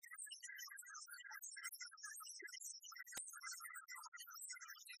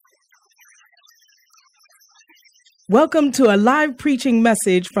Welcome to a live preaching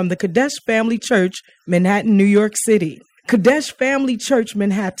message from the Kadesh Family Church, Manhattan, New York City. Kadesh Family Church,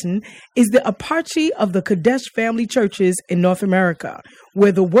 Manhattan is the eparchy of the Kadesh Family Churches in North America,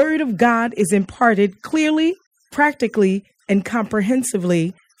 where the Word of God is imparted clearly, practically, and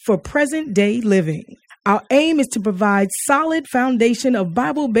comprehensively for present-day living. Our aim is to provide solid foundation of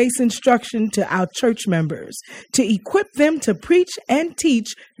Bible-based instruction to our church members, to equip them to preach and teach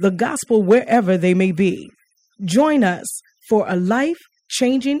the gospel wherever they may be. Join us for a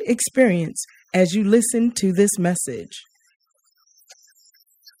life-changing experience as you listen to this message.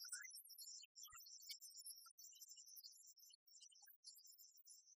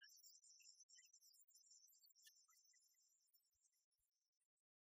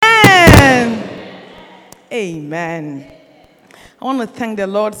 Amen. I want to thank the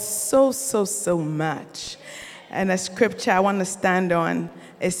Lord so much. And the scripture I want to stand on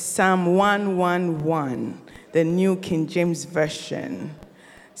is Psalm 111, the New King James Version.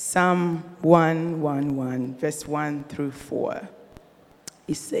 Psalm 111, verse 1 through 4.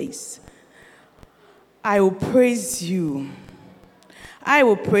 It says, I will praise you. I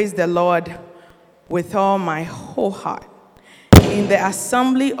will praise the Lord with all my whole heart in the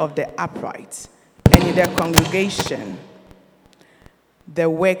assembly of the upright. And in their congregation, the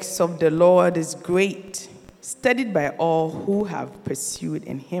works of the Lord is great, studied by all who have pursued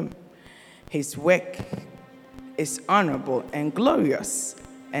in him. His work is honorable and glorious,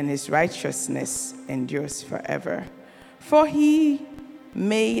 and his righteousness endures forever. For he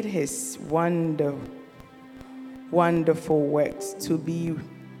made his wonderful works to be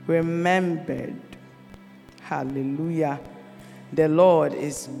remembered. Hallelujah. The Lord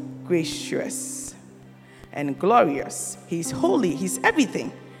is gracious and glorious. He's holy, he's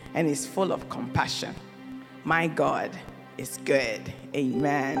everything, and he's full of compassion. My God is good.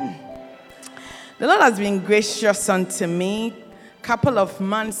 Amen. The Lord has been gracious unto me. A couple of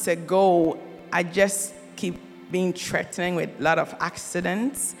months ago, I just keep being threatened with a lot of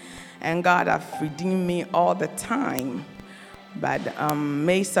accidents, and God has redeemed me all the time. But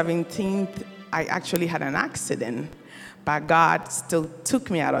May 17th, I actually had an accident, but God still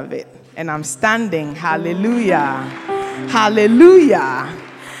took me out of it. And I'm standing. Hallelujah. Hallelujah.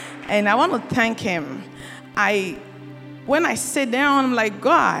 And I want to thank him. When I sit down, I'm like,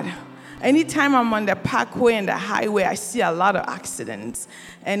 God, anytime I'm on the parkway and the highway, I see a lot of accidents.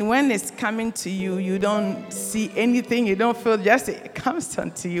 And when it's coming to you, you don't see anything. You don't feel just it comes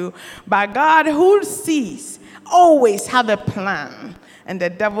unto you. But God, who sees, always have a plan. And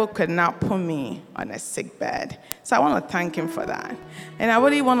the devil could not put me on a sick bed. So I want to thank him for that. And I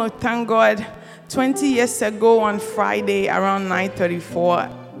really want to thank God. 20 years ago on Friday around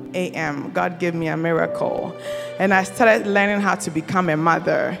 9:34 a.m., God gave me a miracle. And I started learning how to become a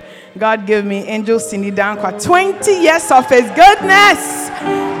mother. God gave me Angel Cindy Dankwa. 20 years of his goodness.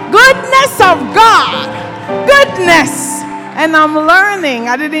 Goodness of God. Goodness. And I'm learning.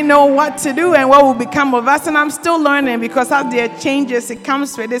 I didn't know what to do and what will become of us. And I'm still learning because as there are changes, it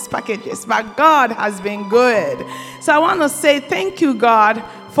comes with these packages. But God has been good. So I want to say thank you, God,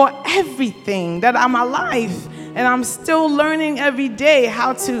 for everything, that I'm alive. And I'm still learning every day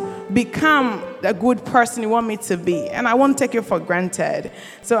how to become the good person you want me to be. And I won't take it for granted.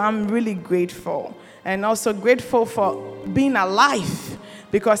 So I'm really grateful. And also grateful for being alive.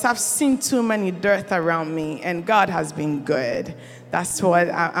 Because I've seen too many death around me, and God has been good. That's what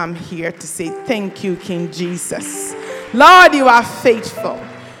I'm here to say. Thank you, King Jesus. Lord, you are faithful,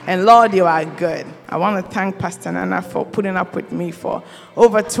 and Lord, you are good. I want to thank Pastor Nana for putting up with me for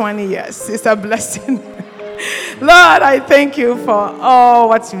over 20 years. It's a blessing. Lord, I thank you for all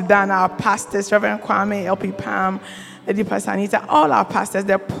what you've done. Our pastors, Reverend Kwame, LP Pam, Lady Pastor Anita, all our pastors,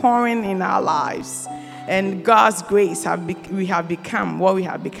 they're pouring in our lives. And God's grace, we have become what we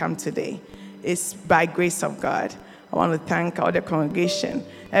have become today. It's by grace of God. I want to thank all the congregation.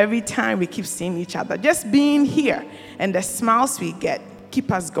 Every time we keep seeing each other, just being here and the smiles we get,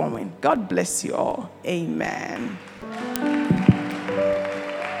 keep us going. God bless you all. Amen.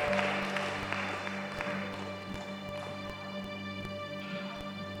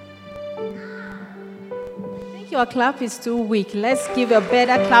 Your clap is too weak. Let's give a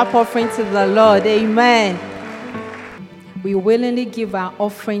better clap offering to the Lord. Amen. We willingly give our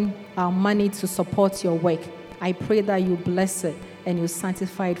offering, our money to support your work. I pray that you bless it and you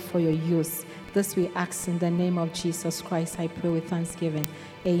sanctify it for your use. This we ask in the name of Jesus Christ. I pray with thanksgiving.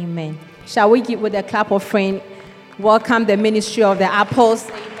 Amen. Shall we give with a clap offering? Welcome the ministry of the apples.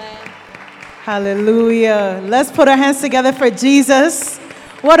 Amen. Hallelujah. Let's put our hands together for Jesus.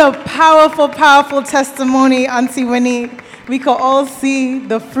 What a powerful, powerful testimony, Auntie Winnie. We could all see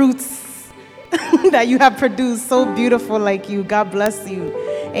the fruits that you have produced so beautiful like you. God bless you.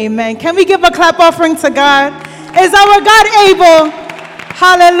 Amen. Can we give a clap offering to God? Is our God able?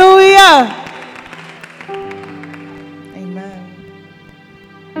 Hallelujah. Amen.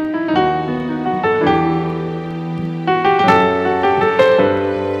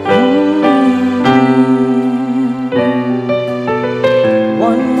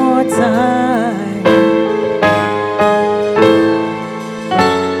 One more time.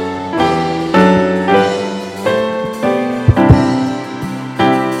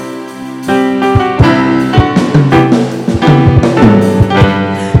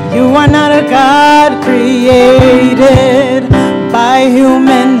 You are not a God created by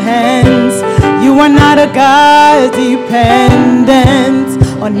human hands. You are not a God dependent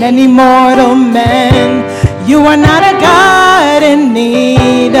on any mortal man. You are not a God in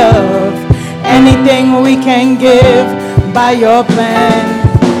need of anything we can give by your plan.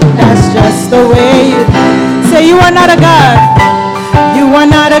 That's just the way you say. You are not a God. You are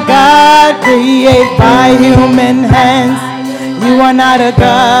not a God created by human hands. You are not a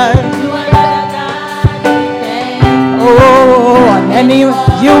God. Oh, on any.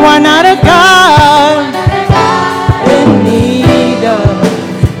 You are not a God in need of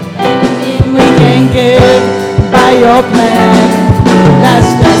anything we can give by your plan.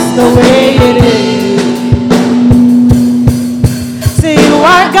 That's just the way it is. See, you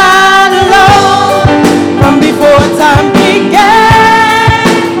are God alone from before time began.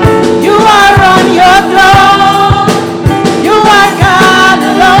 You are on your throne. You are God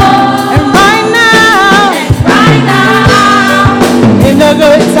alone. And right now, in the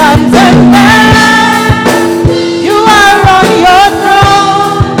good times and bad, you are on your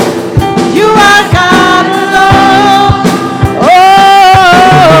throne. You are God alone. Oh.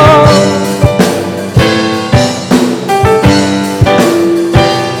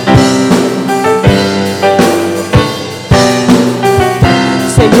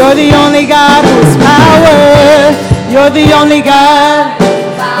 Say you're the only God who's power. You're the only God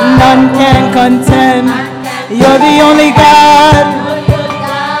none can contend. You're the only God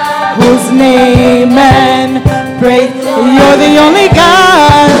whose name and praise. You're the only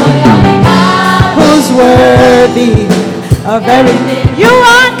God who's worthy of everything. You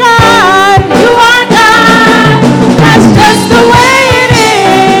are God. You are God. That's just the way it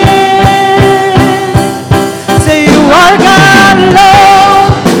is. Say you are God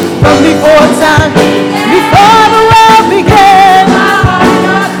alone from before time, before the world began.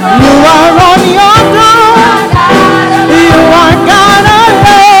 You are on your throne. You are God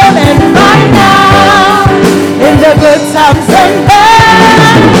alone. And right now, in the good times and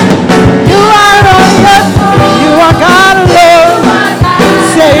bad, you are on your throne. You are God alone.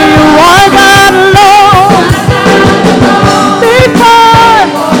 Say you are God alone.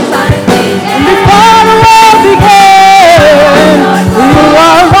 Before the world began, you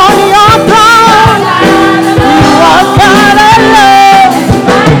are on your throne. You are God alone.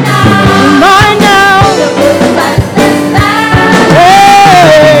 Right now,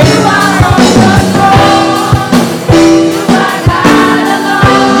 hey.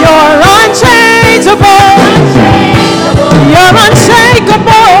 You're unchangeable. You're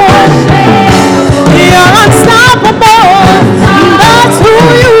unshakable. You're unstoppable. That's who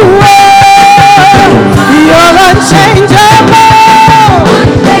you are. You're unchangeable.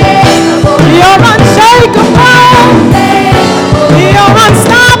 You're unshakable. You're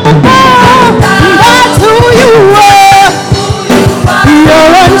unstoppable. That's who you are.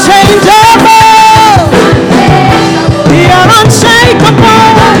 You're unchangeable. You're unshakable.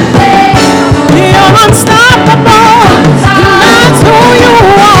 You're unstoppable. That's who you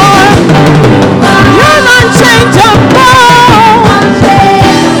are. You're unchangeable.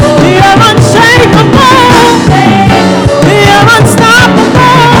 You're unshakable. You're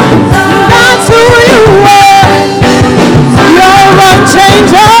unstoppable. That's who you are. You're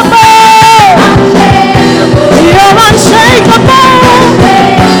unchangeable. You're unshakable.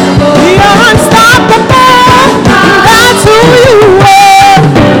 You're unstoppable. That's who you are.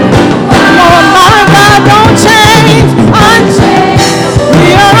 Lord, my God, don't change.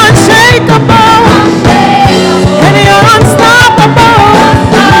 You're unshakable. And you're unstoppable.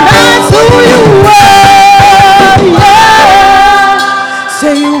 That's who you are. Yeah.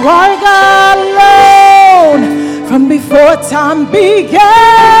 Say you are God alone from before time began.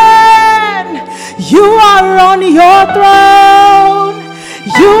 You are on your throne.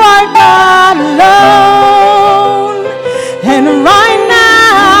 You are God alone. And right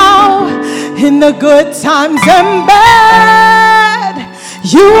now, in the good times and bad,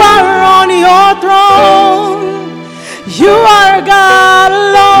 you are on your throne. You are God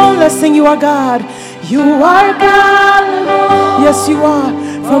alone. Let's sing, you are God. You are God alone. Yes, you are.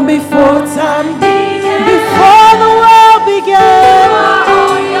 From before time began, before the world began,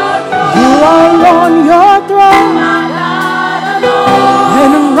 you are on your throne.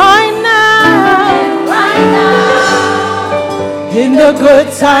 And right now, in the good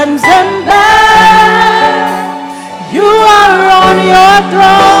times and bad, you are on your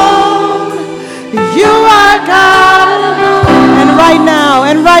throne. You are God alone. And right now,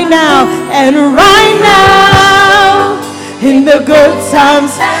 and right now, and right now, in the good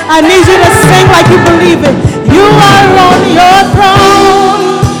times, I need you to sing like you believe it. You are on your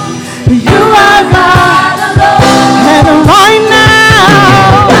throne. You are God alone. And right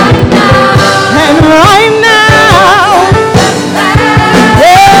now, and right now,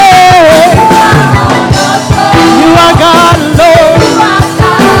 yeah, you are God alone.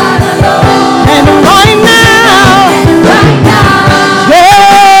 And right now,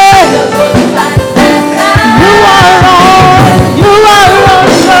 yeah, you are on your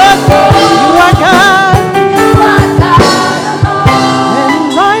throne. You are God. And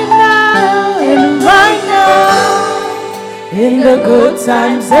right now, in the good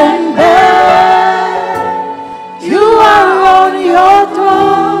times and bad, you are on your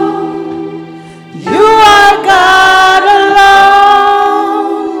throne. You are God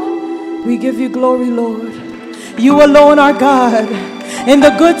alone. We give you glory, Lord. You alone are God. In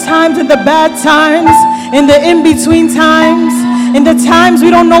the good times, in the bad times, in the in-between times, in the times we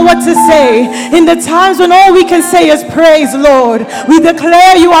don't know what to say, in the times when all we can say is praise, Lord, we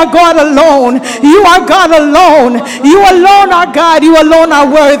declare you are God alone. You are God alone. You alone are God. You alone are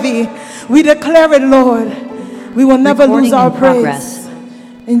worthy. We declare it, Lord. We will never lose our praise.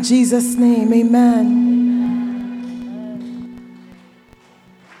 In Jesus' name, amen.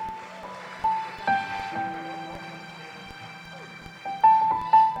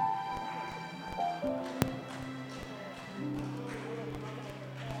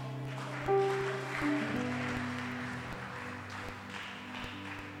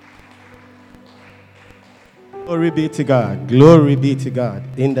 Glory be to God. Glory be to God.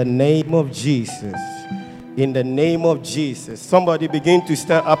 In the name of Jesus. In the name of Jesus. Somebody begin to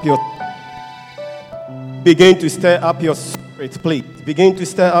stir up your spirit, please. Begin to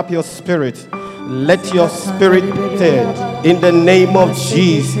stir up your spirit. Let your spirit stir in the name of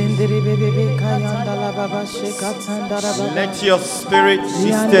Jesus. Let your spirit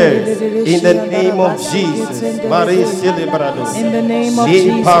be stirred in the name of Jesus. In the name of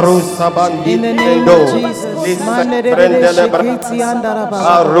Jesus. In the name of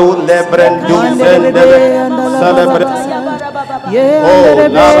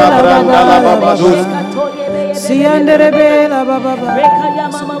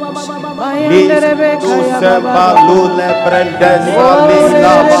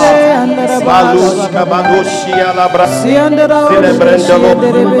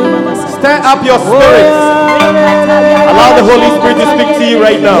Stir up your spirit. Allow the Holy Spirit to speak to you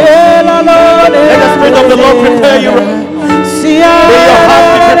right now. Let the Spirit of the Lord prepare you. May your heart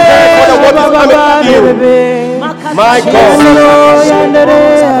be prepared for the word that's coming to you. My God.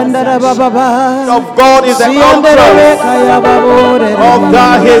 Of God is the contrast of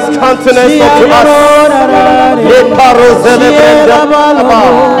God, His countenance unto us.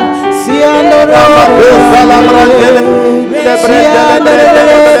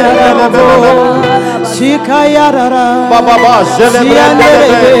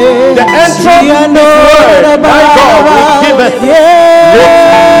 The entrance word, my God, will give us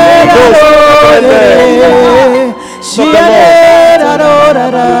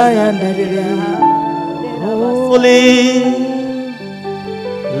Holy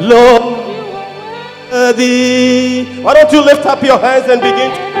Lord, why don't you lift up your hands and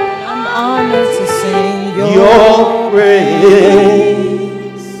begin to I'm honored to sing your praise.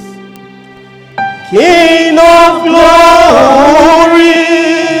 King of glory,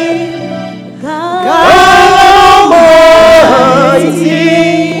 God Almighty,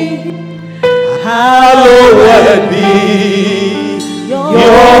 hallowed be your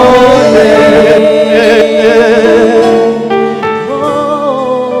name.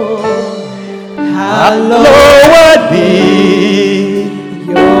 Hallowed be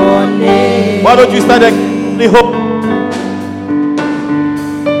your name. Why don't you start the hope?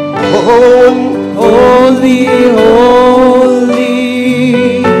 Holy, holy,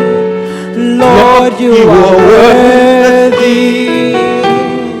 Lord, you are worthy,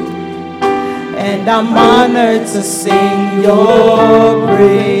 and I'm honored to sing your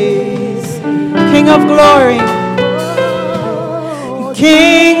praise. King of glory,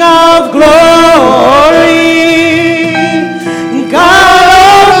 King of glory, God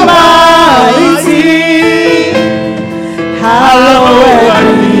Almighty.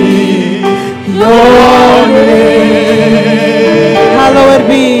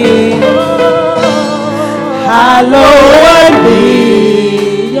 hallowed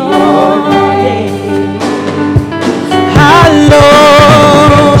be your name. Hallowed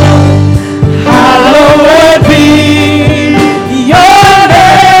be your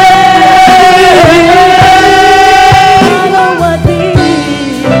name.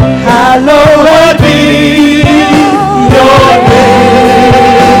 Hallowed be your name.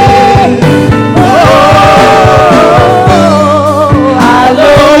 Oh,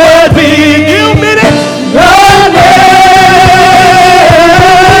 hallowed be your name.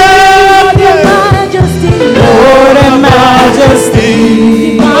 Lord and majesty,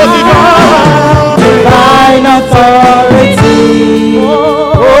 divine authority,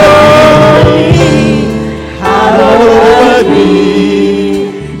 hallowed be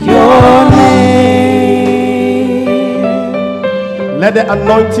your name. Let the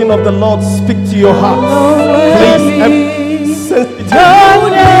anointing of the Lord speak to your heart. Please, sensitive.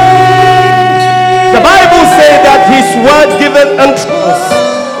 The Bible says that His word given unto us.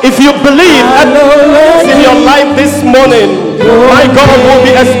 If you believe that in your life this morning, my God will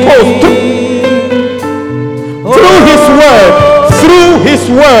be exposed through His word. Through His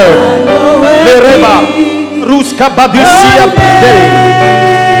word. Lereba, Ruska Badusia Bade.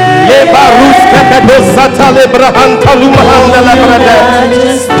 Leba Ruska Bedosata Lebrahanta Lumahanda Labrade.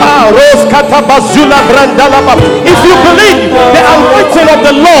 Roska Tabazula Brandalaba. If you believe the anointing of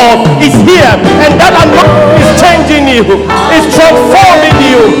the Lord is here, and that anointing is changing you, is transforming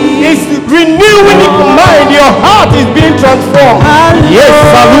you, is renewing your mind, your heart is being transformed. Yes,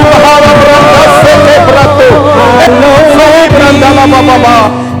 Salubahala Branda Sete Brato. Brandalaba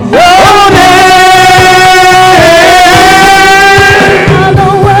Baba.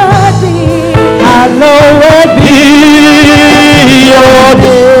 Hallowed be your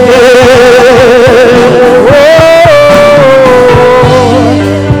name.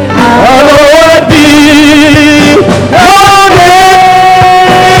 Hallowed be your name.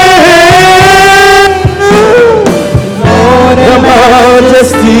 Lord and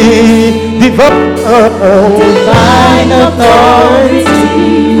majesty, divine authority.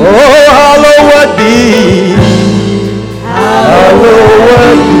 Oh, hallowed be.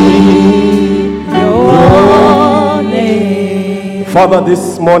 Hallowed be. Father,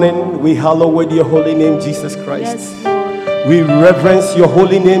 this morning we hallowed your holy name, Jesus Christ. Yes. We reverence your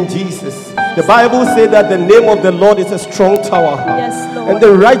holy name, Jesus. The Bible says that the name of the Lord is a strong tower. Yes, Lord. And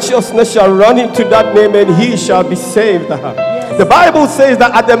the righteousness shall run into that name and he shall be saved. Yes. The Bible says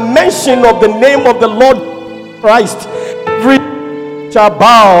that at the mention of the name of the Lord Christ, every shall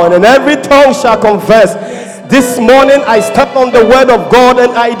bow and every tongue shall confess. Yes. This morning I stand on the word of God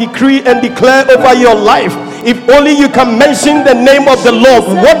and I decree and declare over your life. If only you can mention the name of the Lord,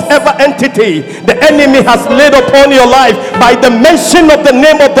 whatever entity the enemy has laid upon your life, by the mention of the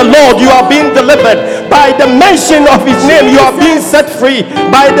name of the Lord, you are being delivered. By the mention of his name, you are being set free.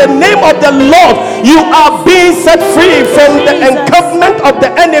 By the name of the Lord, you are being set free from the encampment of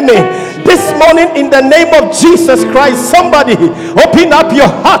the enemy. This morning, in the name of Jesus Christ, somebody open up your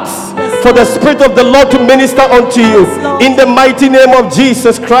hearts for the Spirit of the Lord to minister unto you. In the mighty name of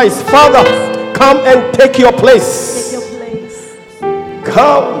Jesus Christ. Father, come and take your place.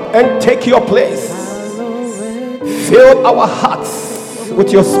 Come and take your place. Fill our hearts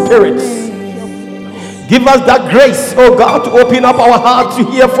with your spirit. Give us that grace, oh God, to open up our hearts to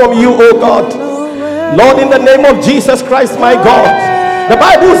hear from you, oh God. Lord, in the name of Jesus Christ, my God. The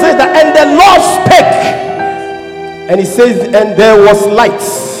Bible says that, and the Lord spake, and he says, and there was light.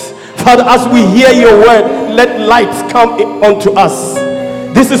 Father, as we hear your word, let light come unto us.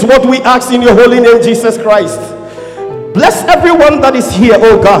 This is what we ask in your holy name, Jesus Christ. Bless everyone that is here,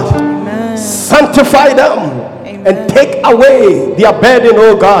 oh God. Amen. Sanctify them. Amen. And take away their burden,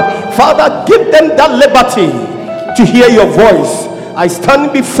 oh God. Father, give them that liberty to hear your voice. I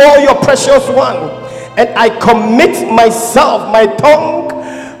stand before your precious one and I commit myself, my tongue,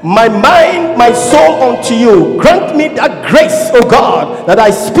 my mind, my soul unto you. Grant me that grace, oh God, that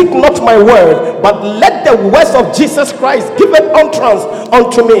I speak not my word, but let the words of Jesus Christ give an utterance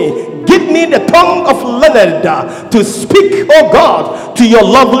unto me. Give me the tongue of learned to speak, oh God, to your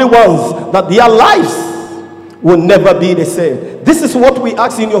lovely ones, that their lives will never be the same. This is what we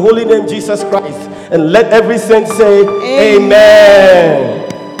ask in your holy name, Jesus Christ. And let every saint say, Amen.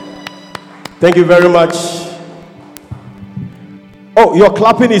 Thank you very much. Oh, your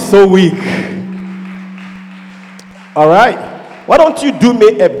clapping is so weak. All right. Why don't you do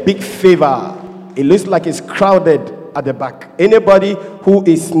me a big favor? It looks like it's crowded at the back. Anybody who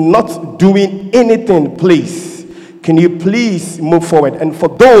is not doing anything, please, can you please move forward? And for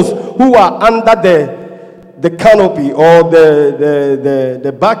those who are under canopy or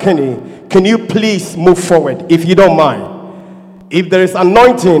the balcony, can you please move forward if you don't mind? If there is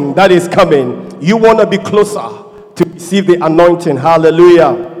anointing that is coming, you want to be closer to receive the anointing.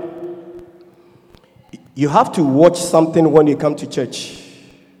 Hallelujah. You have to watch something when you come to church.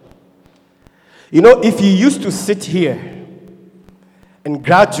 You know, if you used to sit here and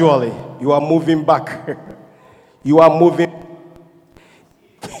gradually you are moving back, you are moving,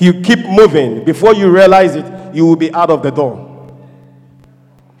 you keep moving, before you realize it, you will be out of the door.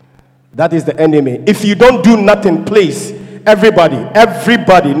 That is the enemy. If you don't do nothing, please, everybody,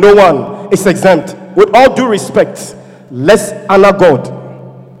 no one is exempt. With all due respect, let's honor God.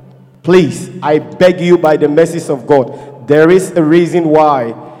 Please, I beg you by the mercies of God. There is a reason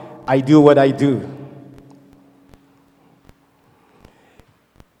why I do what I do.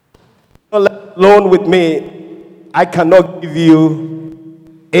 Alone with me, I cannot give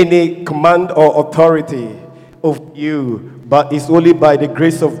you any command or authority of you, but it's only by the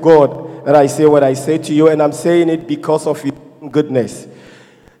grace of God that I say what I say to you, and I'm saying it because of your goodness.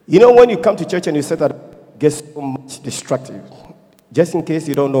 You know, when you come to church and you sit that, it gets so much distracted. Just in case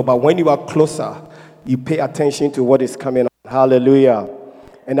you don't know, but when you are closer, you pay attention to what is coming on. Hallelujah.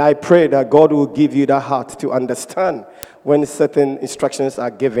 And I pray that God will give you that heart to understand when certain instructions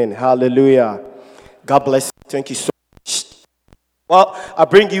are given. Hallelujah. God bless you. Thank you so much. Well, I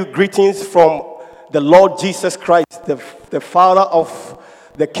bring you greetings from the Lord Jesus Christ, the Father of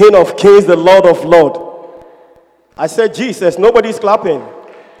the King of Kings, the Lord of Lords. I said Jesus, nobody's clapping.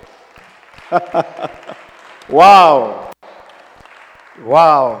 Wow.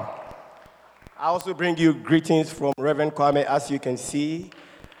 Wow. I also bring you greetings from Reverend Kwame, as you can see.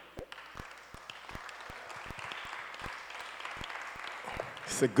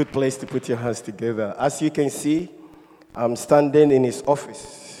 It's a good place to put your hands together. As you can see, I'm standing in his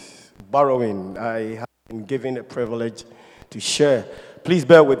office, borrowing. I have been given a privilege to share. Please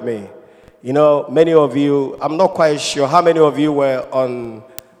bear with me. You know, many of you, I'm not quite sure how many of you were on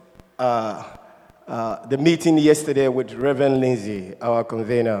the meeting yesterday with Reverend Lindsay, our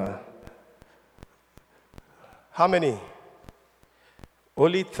convener. How many?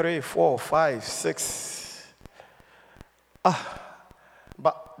 Only 3, 4, 5, 6.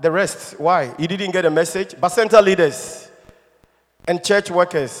 But the rest, why? You didn't get a message? But center leaders and church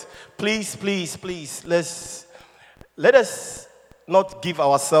workers, please, let us not give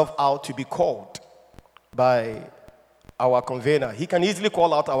ourselves out to be called by our convener. He can easily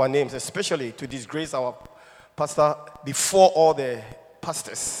call out our names, especially to disgrace our pastor before all the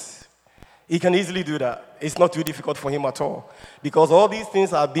pastors. He can easily do that. It's not too difficult for him at all, because all these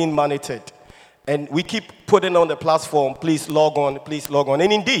things are being monitored. And we keep putting on the platform, please log on.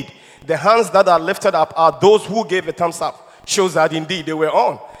 And indeed, the hands that are lifted up are those who gave a thumbs up. Shows that indeed they were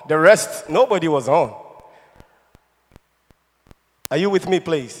on. The rest, nobody was on. Are you with me,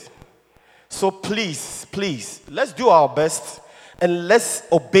 please? So please, let's do our best and let's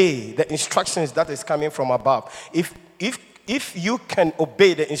obey the instructions that is coming from above. If you can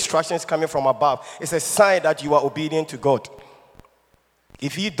obey the instructions coming from above, it's a sign that you are obedient to God.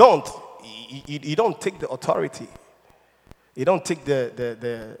 If you don't, you don't take the authority. You don't take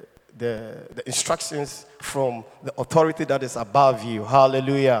the instructions from the authority that is above you.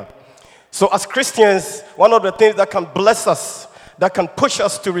 Hallelujah. So as Christians, one of the things that can bless us, that can push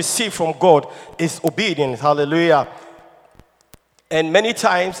us to receive from God, is obedience. Hallelujah. And many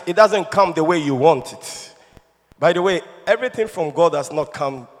times, it doesn't come the way you want it. By the way, everything from God does not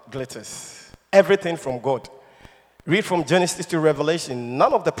come glitters. Everything from God. Read from Genesis to Revelation.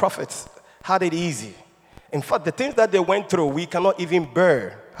 None of the prophets had it easy. In fact, the things that they went through, we cannot even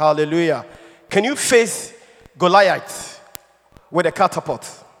bear. Hallelujah. Can you face Goliath with a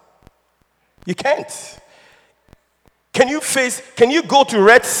catapult? You can't. Can you go to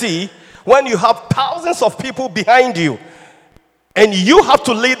Red Sea when you have thousands of people behind you and you have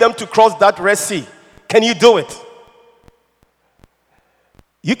to lead them to cross that Red Sea? Can you do it?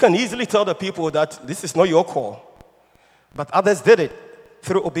 You can easily tell the people that this is not your call, but others did it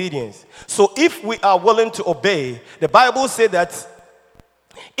through obedience. So if we are willing to obey, the Bible says that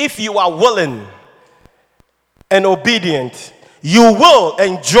if you are willing and obedient, you will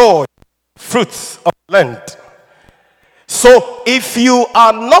enjoy fruits of the land. So if you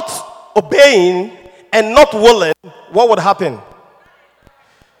are not obeying and not willing, what would happen?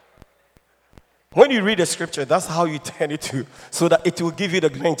 When you read the scripture, that's how you turn it to, so that it will give you the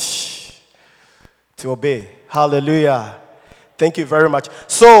glint to obey. Hallelujah. Thank you very much.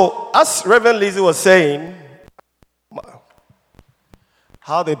 So, as Reverend Lizzie was saying,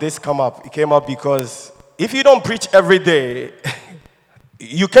 how did this come up? It came up because if you don't preach every day,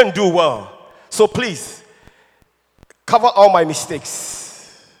 you can't do well. So please, cover all my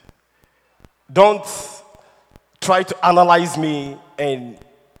mistakes. Don't try to analyze me and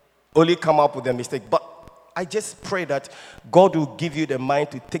only come up with a mistake. But I just pray that God will give you the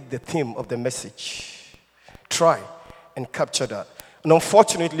mind to take the theme of the message. Try and capture that. And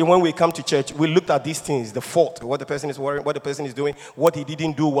unfortunately, when we come to church, we looked at these things, the fault, what the person is worrying, what the person is doing, what he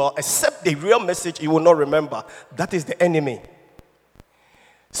didn't do well, except the real message you will not remember. That is the enemy.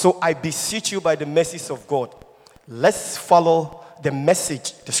 So I beseech you by the mercies of God, let's follow the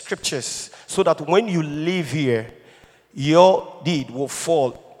message, the scriptures, so that when you leave here, your deed will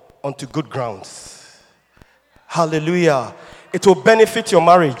fall onto good grounds. Hallelujah. It will benefit your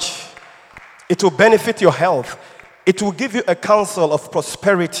marriage. It will benefit your health. It will give you a counsel of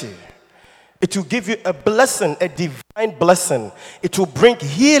prosperity. It will give you a blessing, a divine blessing. It will bring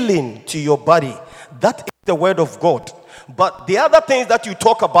healing to your body. That is the word of God. But the other things that you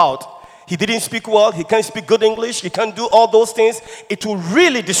talk about, he didn't speak well, he can't speak good English, he can't do all those things, it will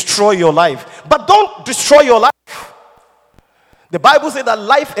really destroy your life. But don't destroy your life. The Bible says that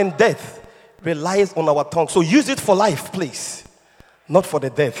life and death relies on our tongue. So use it for life, please, not for the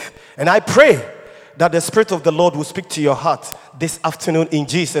death. And I pray that the Spirit of the Lord will speak to your heart this afternoon in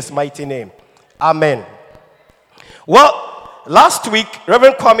Jesus' mighty name. Amen. Well, last week,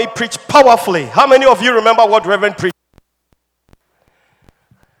 Reverend Kwame preached powerfully. How many of you remember what Reverend preached?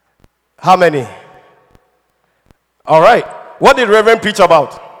 How many? All right. What did Reverend preach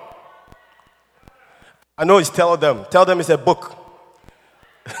about? I know it's Tell Them. Tell Them it's a book.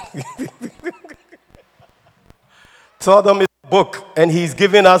 Tell Them it's a book. And he's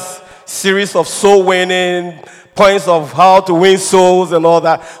giving us series of soul winning, points of how to win souls and all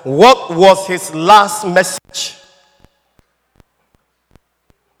that. What was his last message?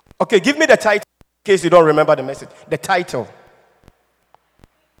 Okay, give me the title in case you don't remember the message. The title.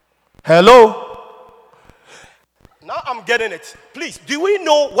 Hello? Now I'm getting it. Please, do we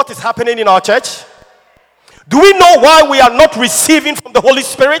know what is happening in our church? Do we know why we are not receiving from the Holy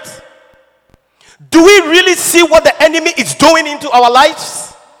Spirit? Do we really see what the enemy is doing into our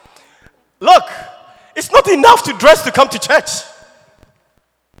lives? Look, it's not enough to dress to come to church.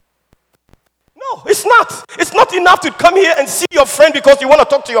 No, it's not. It's not enough to come here and see your friend because you want to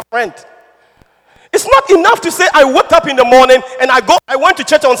talk to your friend. It's not enough to say, I woke up in the morning and I went to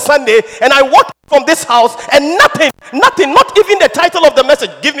church on Sunday and I walked from this house and nothing, not even the title of the message.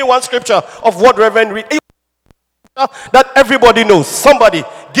 Give me one scripture of what Reverend read. That everybody knows. Somebody,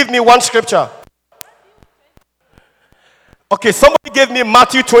 give me one scripture. Okay, somebody gave me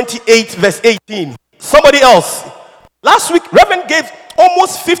Matthew 28 verse 18. Somebody else. Last week, Reverend gave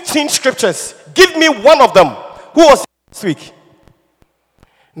almost 15 scriptures. Give me one of them. Who was last week?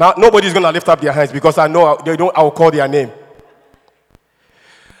 Now, nobody's going to lift up their hands because I know I will call their name.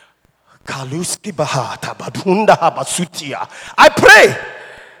 I pray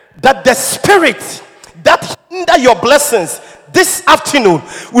that the spirit that hinder your blessings this afternoon,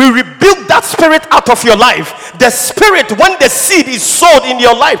 we rebuke that spirit out of your life. The spirit, when the seed is sowed in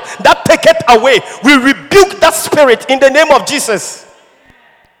your life, that take it away. We rebuke that spirit in the name of Jesus.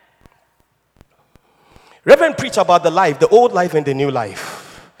 Reverend preached about the life, the old life and the new life.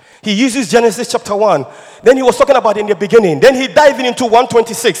 He uses Genesis chapter 1. Then he was talking about in the beginning. Then he dived into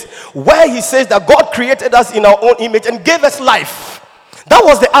 126, where he says that God created us in our own image and gave us life. That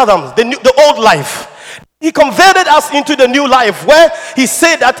was the Adam, the old life. He converted us into the new life, where he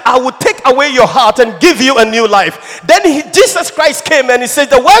said that I will take away your heart and give you a new life. Then Jesus Christ came and he said,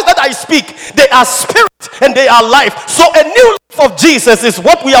 the words that I speak, they are spirit and they are life. So a new life of Jesus is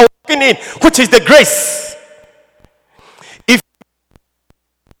what we are walking in, which is the grace. If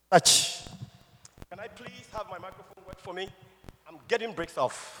touch, can I please have my microphone work for me? I'm getting breaks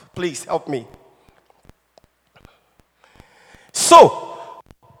off. Please help me. So,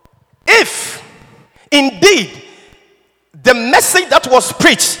 if indeed the message that was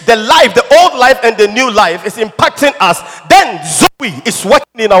preached, the life, the old life and the new life is impacting us, then Zoe is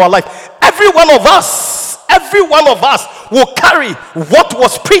working in our life. Every one of us will carry what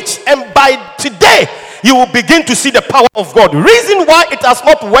was preached, and by today you will begin to see the power of God. Reason why it has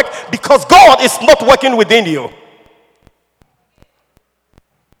not worked, because God is not working within you.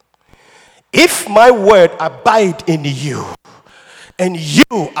 If my word abide in you and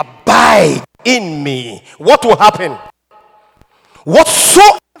you abide in me, what will happen?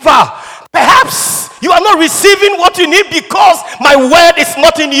 Whatsoever, perhaps you are not receiving what you need because my word is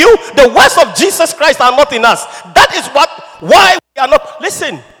not in you. The words of Jesus Christ are not in us. That is why we are not.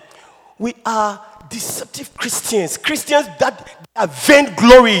 Listen, we are deceptive Christians that are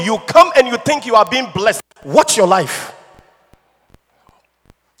vainglory. You come and you think you are being blessed. Watch your life.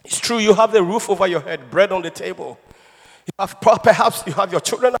 It's true, you have the roof over your head, bread on the table. Perhaps you have your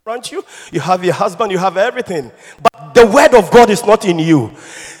children around you, you have your husband, you have everything. But the word of God is not in you.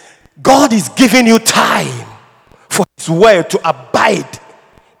 God is giving you time for his word to abide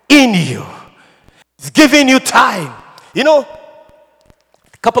in you. He's giving you time. You know,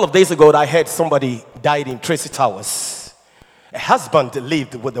 a couple of days ago, I heard somebody died in Tracy Towers. A husband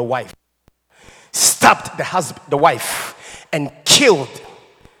lived with the wife, stabbed the wife, and killed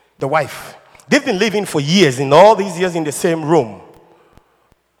the wife. They've been living for years, in all these years in the same room.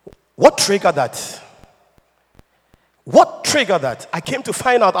 What triggered that? What triggered that? I came to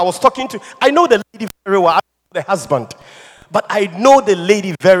find out. I know the lady very well, I know the husband. But I know the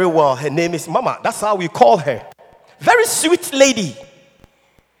lady very well. Her name is Mama. That's how we call her. Very sweet lady.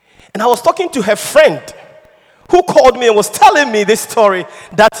 And I was talking to her friend who called me and was telling me this story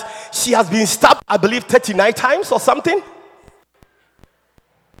that she has been stabbed, I believe, 39 times or something.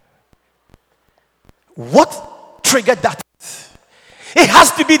 What triggered that? It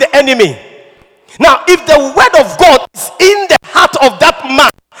has to be the enemy. Now, if the word of God is in the heart of that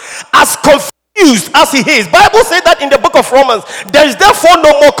man, as confused as he is, Bible says that in the book of Romans, there is therefore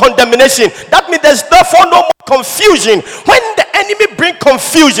no more condemnation. That means there's therefore no more confusion. When the enemy brings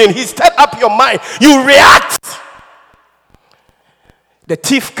confusion, he stirs up your mind. You react. The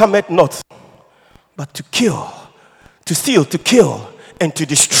thief cometh not, but to kill, to steal, to kill, and to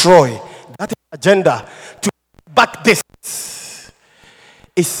destroy. That agenda to back this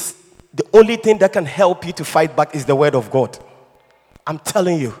is the only thing that can help you to fight back is the word of God. I'm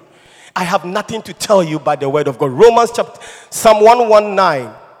telling you, I have nothing to tell you by the word of God. Psalm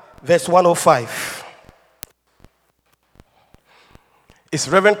 119, verse 105. It's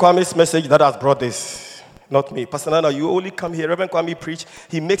Reverend Kwame's message that has brought this, not me. Pastor Nana, you only come here. Reverend Kwame preach.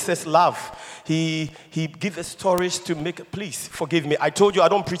 He makes us laugh. He gives us stories to make. Please forgive me. I told you I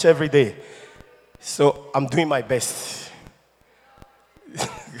don't preach every day, so I'm doing my best.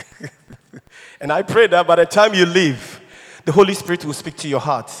 And I pray that by the time you leave, the Holy Spirit will speak to your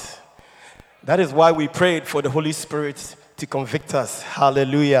heart. That is why we prayed for the Holy Spirit to convict us.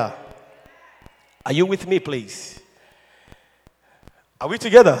 Hallelujah. Are you with me, please? Are we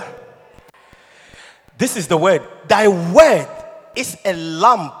together? This is the word. Thy word is a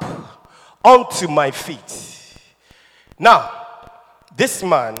lamp unto my feet. Now, this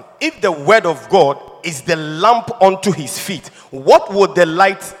man, if the word of God is the lamp unto his feet, what would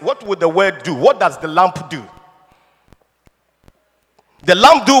the word do? What does the lamp do? The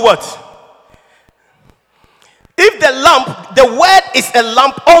lamp do what? If the word is a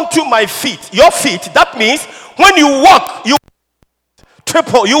lamp unto my feet, your feet, that means when you walk, you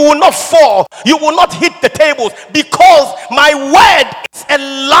triple, you will not fall, you will not hit the tables, because my word is a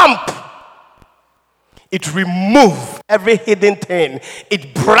lamp. It removes every hidden thing.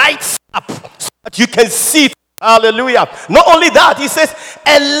 It brights up so that you can see. Hallelujah. Not only that, he says,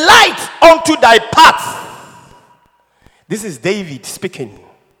 a light unto thy path. This is David speaking.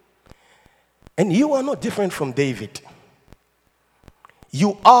 And you are not different from David.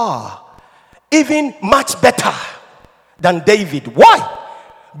 You are even much better than David. Why?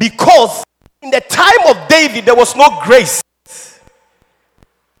 Because in the time of David, there was no grace.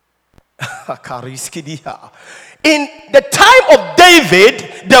 In the time of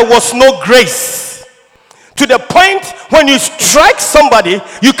David, there was no grace. To the point when you strike somebody,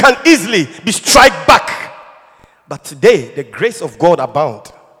 you can easily be struck back. But today, the grace of God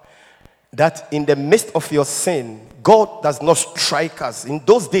abounds. That in the midst of your sin, God does not strike us. In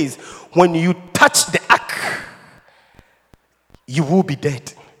those days, when you touch the ark, you will be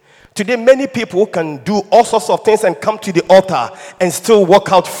dead. Today, many people can do all sorts of things and come to the altar and still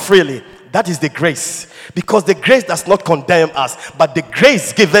walk out freely. That is the grace. Because the grace does not condemn us, but the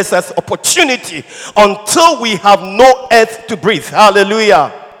grace gives us opportunity until we have no earth to breathe.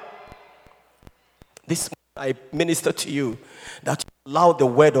 Hallelujah. This I minister to you that you allow the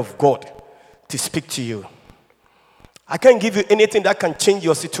word of God to speak to you. I can't give you anything that can change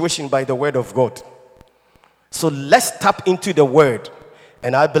your situation by the word of God. So let's tap into the word,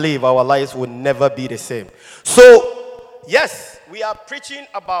 and I believe our lives will never be the same. So, yes, we are preaching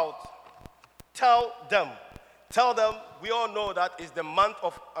about tell them. Tell them, we all know that is the month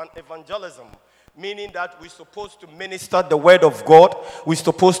of an evangelism, meaning that we're supposed to minister the word of God, we're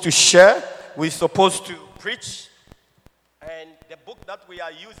supposed to share, we're supposed to preach. And the book that we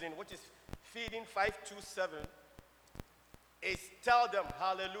are using, which is Feeding 527, is Tell Them.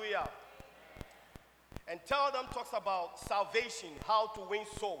 Hallelujah. And Tell Them talks about salvation, how to win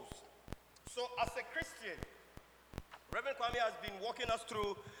souls. So as a Christian, Reverend Kwame has been walking us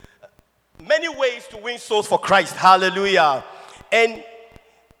through many ways to win souls for Christ. Hallelujah. And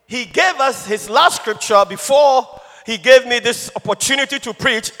he gave us his last scripture before he gave me this opportunity to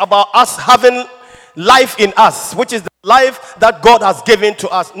preach about us having life in us, which is the life that God has given to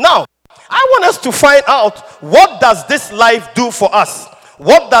us. Now, I want us to find out, what does this life do for us?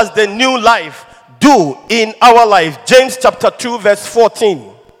 What does the new life do in our life? James chapter 2 verse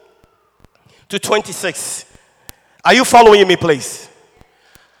 14 to 26. Are you following me, please?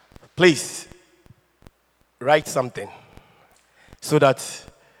 Please write something, so that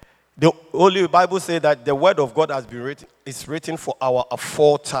the Holy Bible says that the word of God has been written, is written for our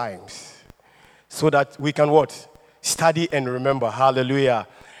aforetimes, so that we can what? Study and remember. Hallelujah.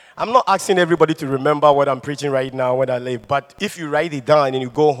 I'm not asking everybody to remember what I'm preaching right now when I live, but if you write it down and you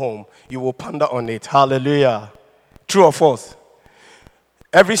go home, you will ponder on it. Hallelujah. True or false?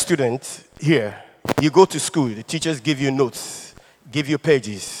 Every student here, you go to school, the teachers give you notes, give you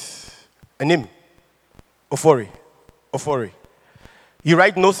pages. A name? Ofori. You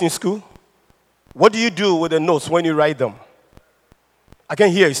write notes in school? What do you do with the notes when you write them? I can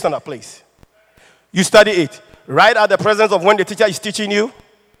hear you stand up, please. You study it. Right at the presence of when the teacher is teaching you?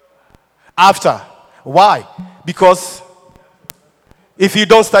 After. Why? Because if you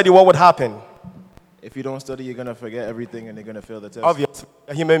don't study, what would happen? If you don't study, you're going to forget everything and you're going to fail the test. Obviously,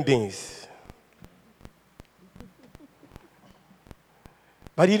 human beings.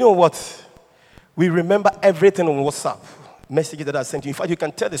 But you know what? We remember everything on WhatsApp. Messages that I sent you. In fact, you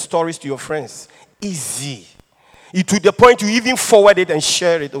can tell the stories to your friends. Easy. To the point you even forward it and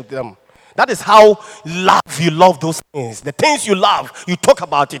share it with them. That is how you love those things. The things you love, you talk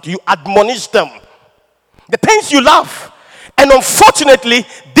about it. You admonish them. The things you love. And unfortunately,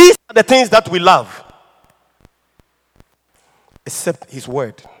 these are the things that we love. Except his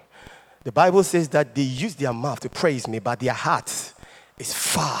word. The Bible says that they use their mouth to praise me, but their heart is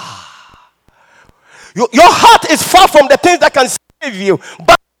far. Your heart is far from the things that can save you,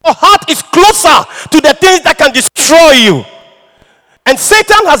 but your heart is closer to the things that can destroy you. And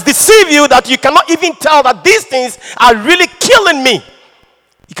Satan has deceived you that you cannot even tell that these things are really killing me.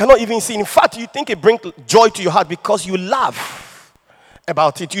 You cannot even see. In fact, you think it brings joy to your heart because you laugh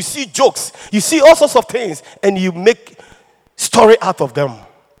about it. You see jokes. You see all sorts of things. And you make story out of them.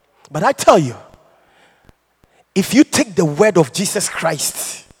 But I tell you, if you take the word of Jesus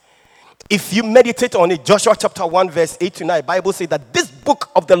Christ, if you meditate on it, Joshua chapter 1 verse 8 to 9, the Bible says that this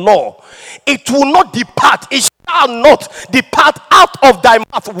book of the law, it will not depart, it shall not depart out of thy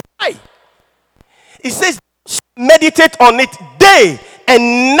mouth. Why? It says, meditate on it day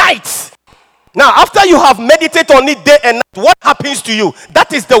and night. Now, after you have meditated on it day and night, what happens to you?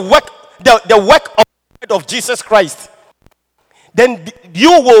 That is the work of Jesus Christ. Then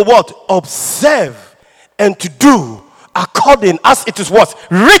you will what? Observe and to do according as it is what?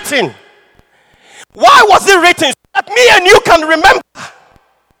 Written. Why was it written? So that me and you can remember.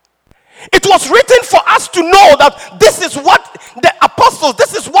 It was written for us to know that this is what the apostles,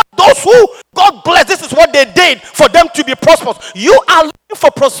 this is what those who God blessed, this is what they did for them to be prosperous. You are looking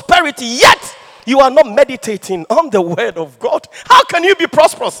for prosperity, yet you are not meditating on the word of God. How can you be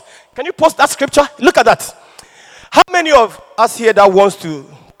prosperous? Can you post that scripture? Look at that. How many of us here that wants to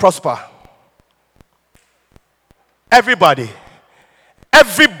prosper? Everybody.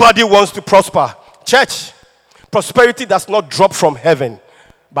 Everybody wants to prosper. Church, prosperity does not drop from heaven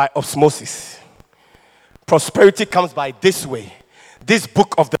by osmosis. Prosperity comes by this way. This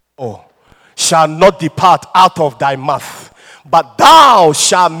book of the law shall not depart out of thy mouth, but thou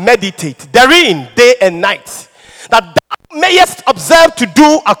shalt meditate therein day and night, that thou mayest observe to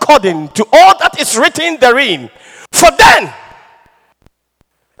do according to all that is written therein. For then,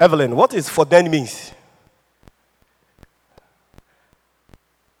 Evelyn, what is for then means?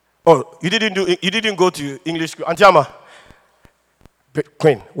 Oh, you didn't go to English school. Antiama,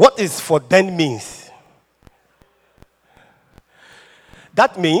 Queen, what is for then means?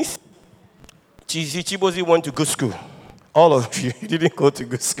 That means Chibozi went to good school. All of you didn't go to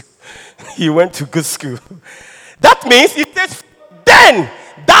good school. He went to good school. That means it says, then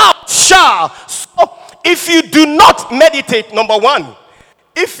thou shalt. So if you do not meditate, number one,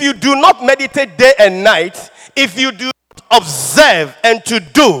 if you do not meditate day and night, if you do not observe and to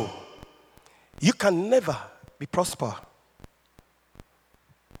do, you can never be prosper.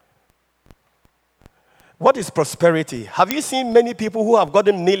 What is prosperity? Have you seen many people who have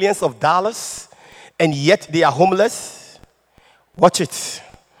gotten millions of dollars and yet they are homeless? Watch it.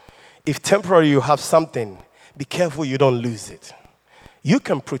 If temporarily you have something, be careful you don't lose it. You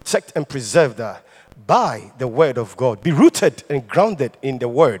can protect and preserve that by the word of God. Be rooted and grounded in the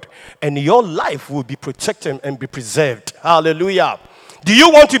word, and your life will be protected and be preserved. Hallelujah. Do you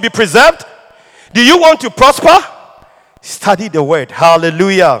want to be preserved? Do you want to prosper? Study the word.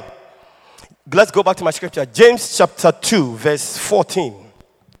 Hallelujah. Let's go back to my scripture. James chapter 2, verse 14.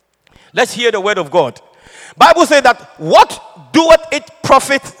 Let's hear the word of God. Bible says that what doeth it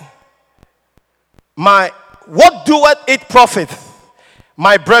profit my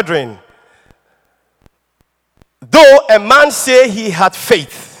brethren, though a man say he had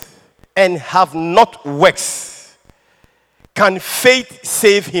faith and have not works, can faith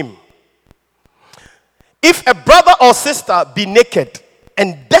save him? If a brother or sister be naked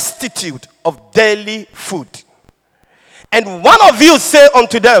and destitute of daily food, and one of you say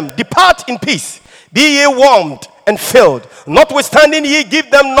unto them, depart in peace, be ye warmed and filled, notwithstanding ye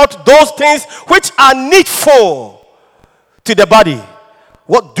give them not those things which are needful to the body,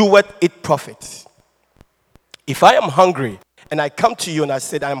 what doeth it profit? If I am hungry and I come to you and I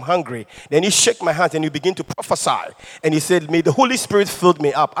said I am hungry, then you shake my hand and you begin to prophesy, and you said, may the Holy Spirit fill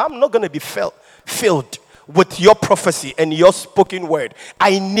me up. I'm not going to be filled with your prophecy and your spoken word.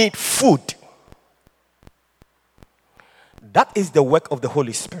 I need food. That is the work of the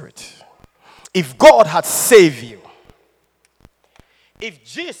Holy Spirit. If God had saved you, if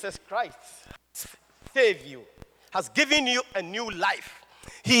Jesus Christ saved you, has given you a new life,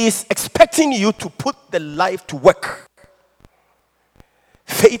 He is expecting you to put the life to work.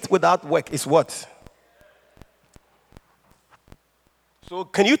 Faith without work is what? So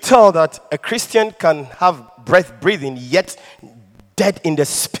can you tell that a Christian can have breath breathing yet dead in the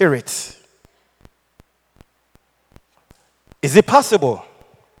spirit? Is it possible?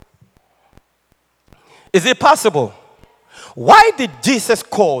 Is it possible? Why did Jesus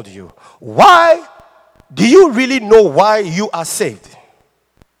call you? Why do you really know why you are saved?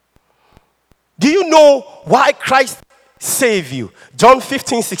 Do you know why Christ saved you? John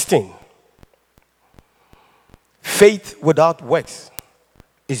 15:16. Faith without works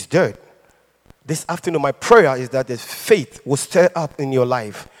is dead. This afternoon, my prayer is that the faith will stir up in your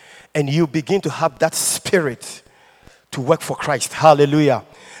life and you begin to have that spirit to work for Christ. Hallelujah.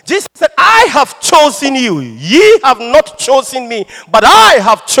 Jesus said, I have chosen you. Ye have not chosen me, but I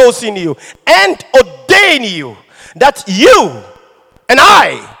have chosen you and ordained you that you and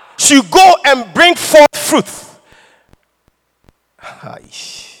I should go and bring forth fruit.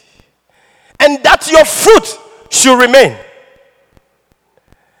 And that your fruit should remain.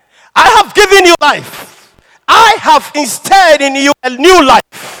 I have given you life. I have instilled in you a new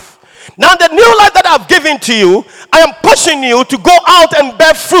life. Now the new life that I've given to you, I am pushing you to go out and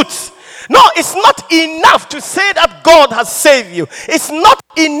bear fruit. No, it's not enough to say that God has saved you. It's not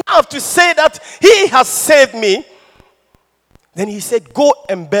enough to say that He has saved me. Then He said, go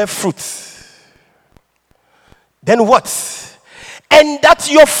and bear fruit. Then what? And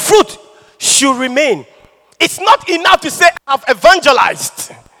that your fruit should remain. It's not enough to say I've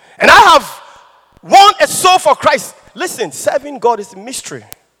evangelized and I have won a soul for Christ. Listen, serving God is a mystery.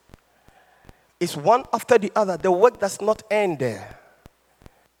 It's one after the other. The work does not end there.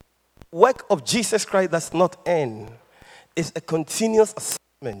 Work of Jesus Christ does not end. It's a continuous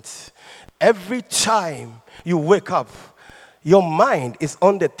assignment. Every time you wake up, your mind is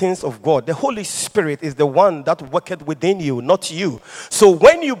on the things of God. The Holy Spirit is the one that worketh within you, not you. So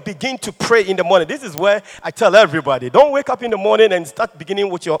when you begin to pray in the morning, this is where I tell everybody, don't wake up in the morning and start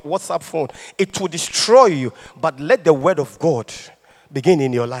beginning with your WhatsApp phone. It will destroy you. But let the word of God begin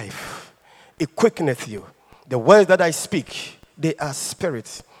in your life. It quickeneth you. The words that I speak, they are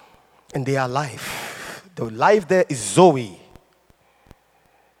spirit and they are life. The life there is Zoe.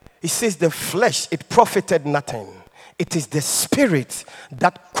 It says the flesh, it profited nothing. It is the spirit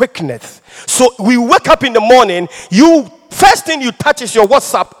that quickeneth. So we wake up in the morning, first thing you touch is your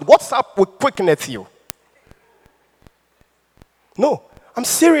WhatsApp. WhatsApp will quickeneth you. No, I'm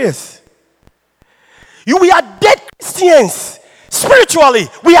serious. We are dead Christians. Spiritually,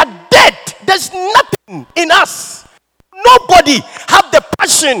 we are dead. There's nothing in us. Nobody have the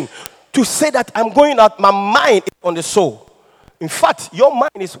passion to say that I'm going out. My mind is on the soul. In fact, your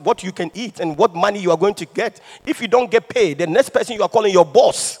mind is what you can eat and what money you are going to get. If you don't get paid, the next person you are calling your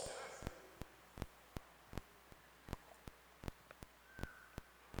boss.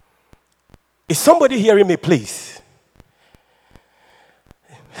 Is somebody hearing me, please?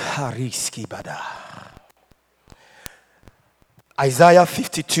 Hariski Bada. Isaiah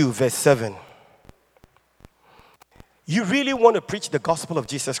 52, verse 7. You really want to preach the gospel of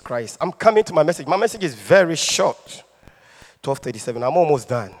Jesus Christ? I'm coming to my message. My message is very short. 12:37. I'm almost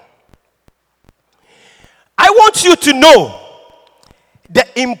done. I want you to know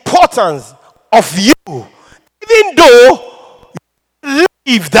the importance of you, even though you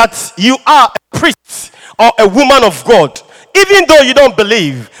believe that you are a priest or a woman of God, even though you don't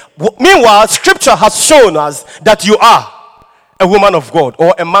believe. Meanwhile, Scripture has shown us that you are. a woman of God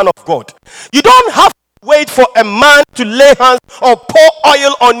or a man of God. You don't have to wait for a man to lay hands or pour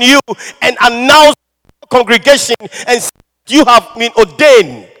oil on you and announce the congregation and say you have been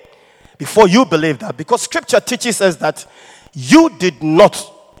ordained before you believe that. Because scripture teaches us that you did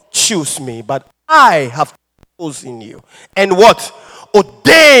not choose me, but I have chosen you. And what?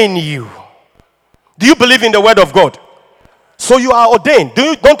 Ordain you. Do you believe in the word of God? So you are ordained.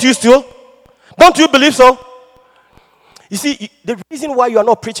 Don't you still? Don't you believe so? You see, the reason why you are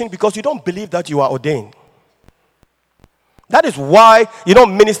not preaching because you don't believe that you are ordained. That is why you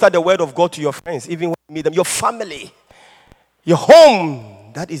don't minister the word of God to your friends, even when you meet them, your family, your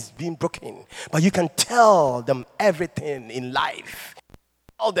home that is being broken. But you can tell them everything in life.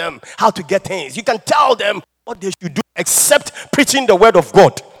 Tell them how to get things. You can tell them what they should do except preaching the word of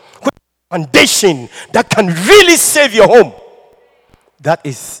God. Foundation that can really save your home. That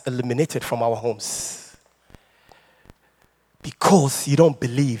is eliminated from our homes. Because you don't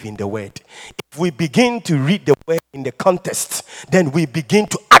believe in the word. If we begin to read the word in the context, then we begin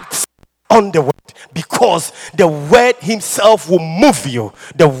to act on the word. Because the word himself will move you.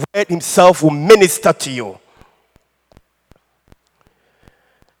 The word himself will minister to you.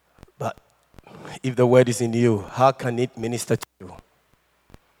 But if the word is in you, how can it minister to you?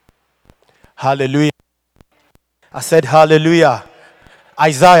 Hallelujah. I said hallelujah.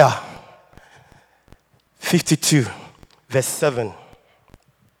 Isaiah 52. Verse 7.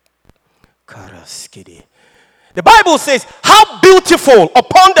 The Bible says, how beautiful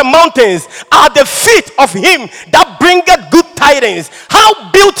upon the mountains are the feet of him that bringeth good tidings.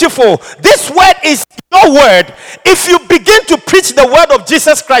 How beautiful. This word is your word. If you begin to preach the word of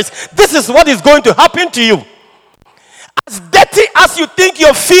Jesus Christ, this is what is going to happen to you. As dirty as you think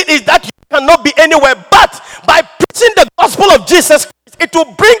your feet is, that you cannot be anywhere. But by preaching the gospel of Jesus Christ, it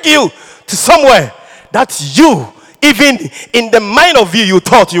will bring you to somewhere that you, even in the mind of you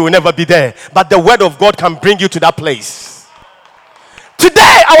thought you will never be there. But the word of God can bring you to that place.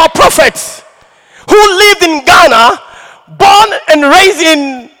 Today, our prophet, who lived in Ghana, born and raised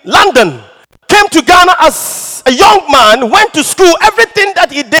in London, came to Ghana as a young man, went to school. Everything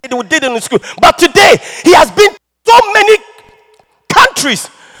that he did in school. But today, he has been to so many countries,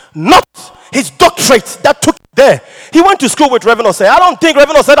 not his doctorate that took there. He went to school with Reverend Osei. I don't think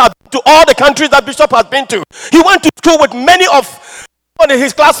Reverend Osei has been to all the countries that Bishop has been to. He went to school with many of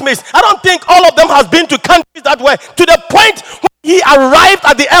his classmates. I don't think all of them has been to countries that way. To the point when he arrived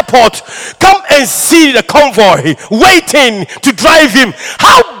at the airport, come and see the convoy waiting to drive him.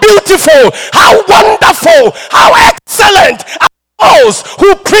 How beautiful, how wonderful, how excellent are those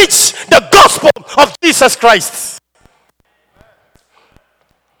who preach the gospel of Jesus Christ.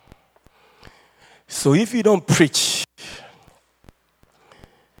 So if you don't preach,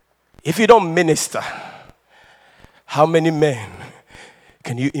 if you don't minister, how many men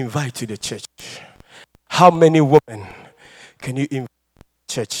can you invite to the church? How many women can you invite to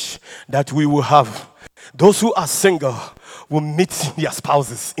the church that we will have? Those who are single will meet their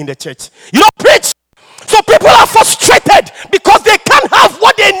spouses in the church. You don't preach. So people are frustrated because they can't have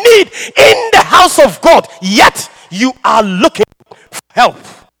what they need in the house of God. Yet you are looking for help.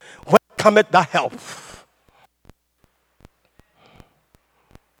 When cometh that help?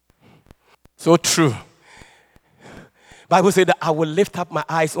 So true. Bible said that I will lift up my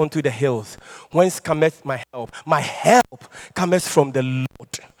eyes unto the hills. Whence cometh my help? My help cometh from the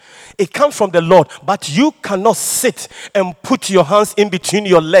Lord. It comes from the Lord, but you cannot sit and put your hands in between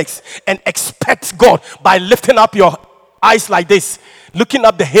your legs and expect God by lifting up your eyes like this, looking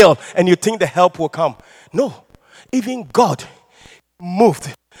up the hill, and you think the help will come. No, even God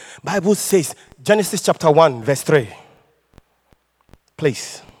moved. Bible says, Genesis chapter 1, verse 3.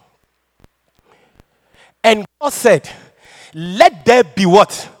 Please. And God said, let there be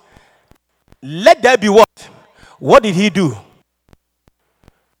what? Let there be what? What did he do?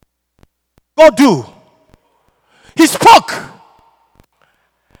 God do. He spoke.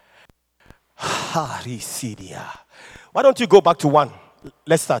 Why don't you go back to 1?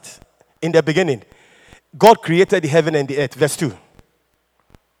 Let's start. In the beginning, God created the heaven and the earth. Verse 2.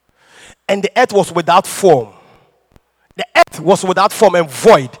 And the earth was without form. The earth was without form and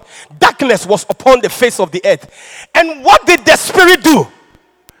void. Darkness was upon the face of the earth. And what did the Spirit do?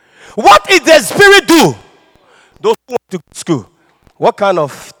 What did the Spirit do? Those who went to school, what kind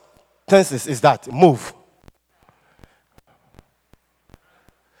of tenses is that? Move.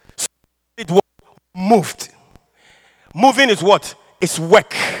 It was moved. Moving is what? It's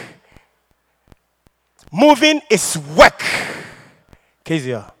work. Moving is work.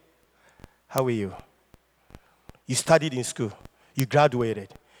 Kezia, how are you? You studied in school. You graduated.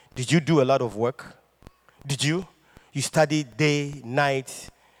 Did you do a lot of work? Did you? You study day, night,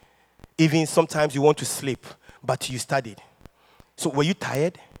 even sometimes you want to sleep, but you studied. So were you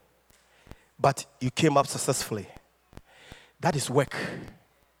tired? But you came up successfully. That is work.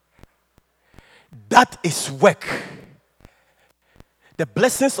 That is work. The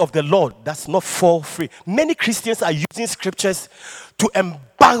blessings of the Lord does not fall free. Many Christians are using scriptures to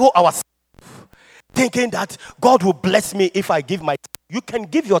embargo ourselves, thinking that God will bless me if I give my tithe. You can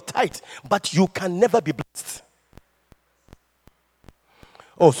give your tithe, but you can never be blessed.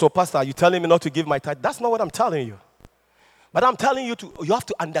 Oh, so pastor, are you telling me not to give my tithe? That's not what I'm telling you. But I'm telling you you have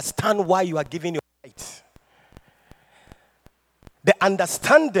to understand why you are giving your tithe. The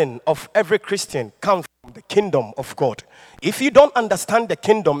understanding of every Christian comes from the kingdom of God. If you don't understand the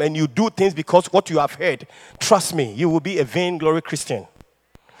kingdom and you do things because what you have heard, trust me, you will be a vainglory Christian.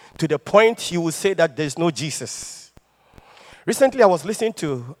 To the point you will say that there's no Jesus. Recently, I was listening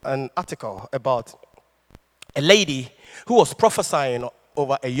to an article about a lady who was prophesying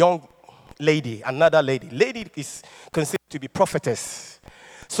over a young lady, another lady. Lady is considered to be prophetess.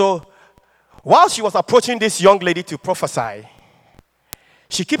 So, while she was approaching this young lady to prophesy,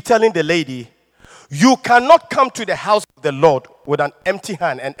 she kept telling the lady, you cannot come to the house of the Lord with an empty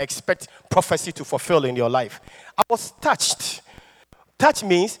hand and expect prophecy to fulfill in your life. I was touched. Touch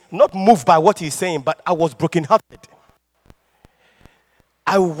means not moved by what he's saying, but I was brokenhearted.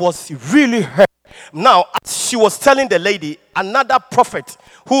 I was really hurt. Now, as she was telling the lady, another prophet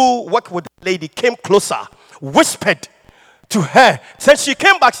who worked with the lady came closer, whispered to her. Then she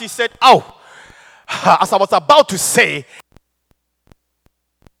came back, she said, "Ow." As I was about to say,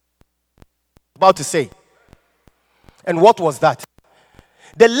 and what was that?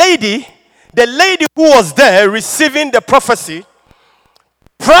 The lady who was there receiving the prophecy,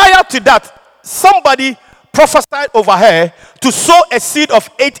 prior to that, somebody prophesied over her to sow a seed of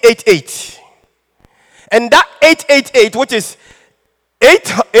 888. And that 888, which is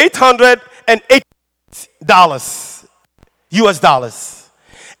 $808 US dollars,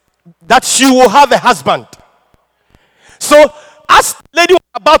 that she will have a husband. So, as the lady was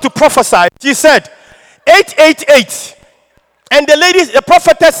about to prophesy, she said, 888. And the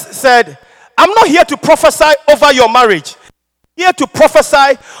prophetess said, I'm not here to prophesy over your marriage. I'm here to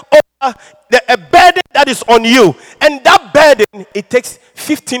prophesy over a burden that is on you. And that burden, it takes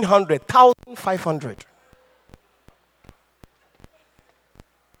 1,500, 1,500.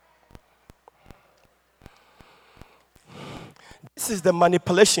 This is the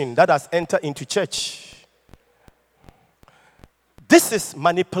manipulation that has entered into church. This is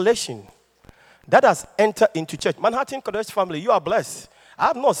manipulation that has entered into church. Manhattan Kodesh family, you are blessed. I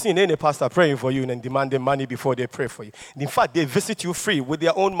have not seen any pastor praying for you and demanding money before they pray for you. In fact, they visit you free with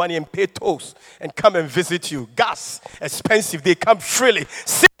their own money and pay tolls and come and visit you. Gas, expensive, they come freely.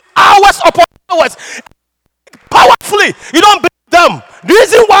 6 hours upon hours, powerfully. You don't believe them. The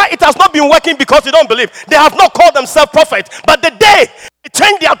reason why it has not been working because you don't believe. They have not called themselves prophets. But the day they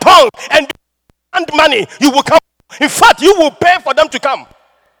change their tongue and demand money, you will come. In fact, you will pay for them to come.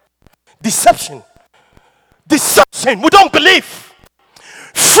 Deception. We don't believe.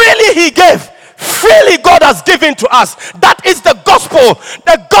 Freely he gave. Freely God has given to us. That is the gospel.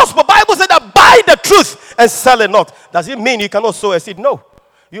 The gospel. Bible said that buy the truth and sell it not. Does it mean you cannot sow a seed? No.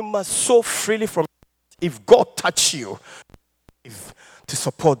 You must sow freely from it. If God touch you to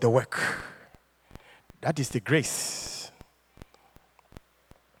support the work. That is the grace.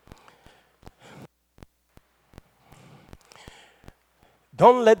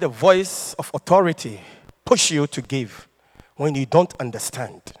 Don't let the voice of authority push you to give when you don't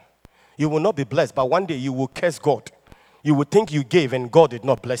understand. You will not be blessed, but one day you will curse God. You will think you gave and God did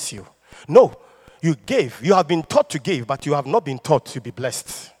not bless you. No, you gave. You have been taught to give, but you have not been taught to be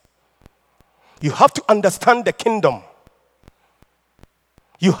blessed. You have to understand the kingdom.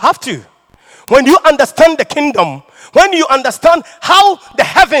 You have to. When you understand the kingdom, when you understand how the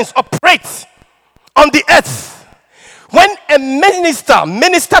heavens operate on the earth, when a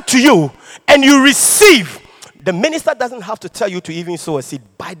minister to you and you receive, the minister doesn't have to tell you to even sow a seed.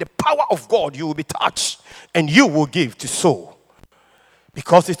 By the power of God, you will be touched and you will give to sow.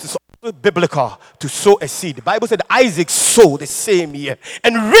 Because it is also biblical to sow a seed. The Bible said Isaac sowed the same year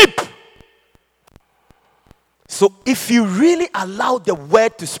and reap. So if you really allow the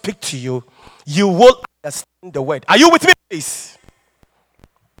word to speak to you, you will understand the word. Are you with me, please?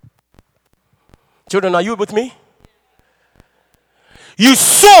 Children, are you with me? You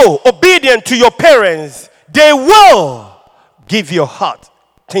sow obedient to your parents, they will give your heart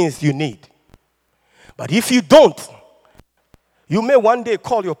things you need. But if you don't, you may one day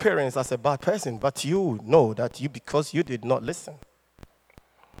call your parents as a bad person, but you know that because you did not listen.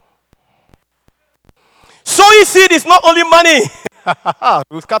 Sowing seed is not only money.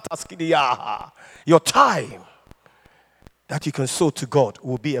 Your time that you can sow to God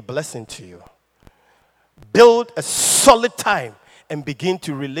will be a blessing to you. Build a solid time and begin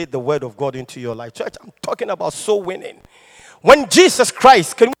to relate the word of God into your life. Church, I'm talking about soul winning. When Jesus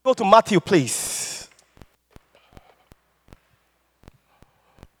Christ, can we go to Matthew, please?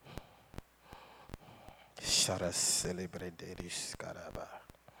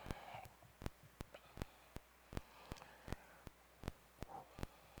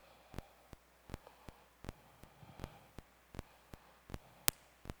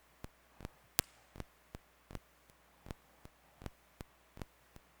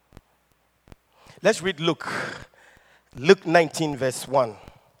 Let's read Luke. Luke 19, verse 1.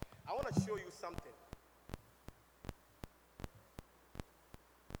 I want to show you something.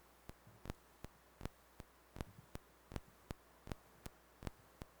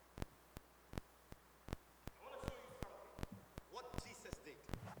 What Jesus did.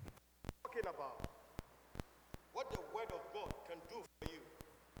 Talking about what the word of God can do for you.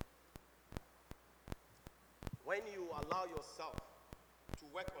 When you allow yourself to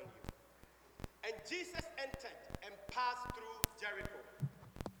work on you. And Jesus entered and passed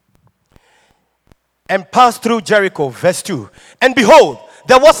through Jericho. Verse 2. And behold,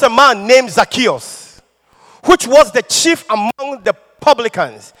 there was a man named Zacchaeus, which was the chief among the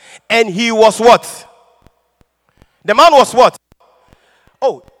publicans. And he was what? The man was what?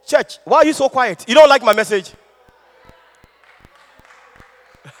 Oh, church, why are you so quiet? You don't like my message?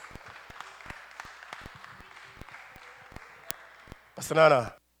 Pastor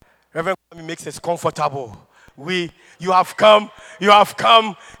Nana. Reverend makes us comfortable. You have come, you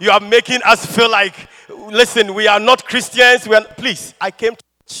are making us feel like, listen, we are not Christians. Please, I came to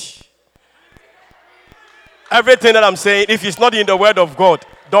church. Everything that I'm saying, if it's not in the word of God,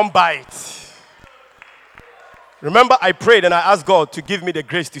 don't buy it. Remember, I prayed and I asked God to give me the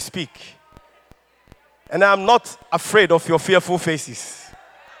grace to speak. And I'm not afraid of your fearful faces.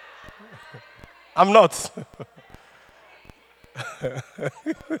 I'm not.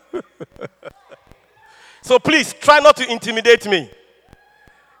 So please try not to intimidate me.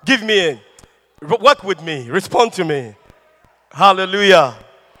 Work with me, respond to me. Hallelujah.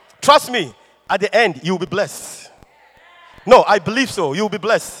 Trust me, at the end you will be blessed. No, I believe so. You will be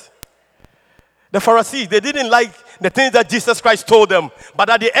blessed. The Pharisees, they didn't like the things that Jesus Christ told them, but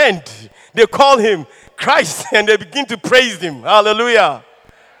at the end they call him Christ and they begin to praise him. Hallelujah.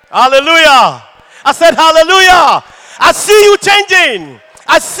 Hallelujah. I said hallelujah. I see you changing.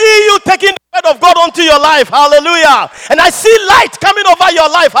 I see you taking the word of God onto your life. Hallelujah. And I see light coming over your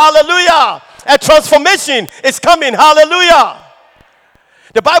life. Hallelujah. A transformation is coming. Hallelujah.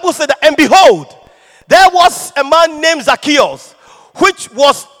 The Bible said that, and behold, there was a man named Zacchaeus, which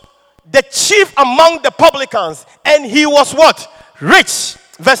was the chief among the publicans. And he was what? Rich.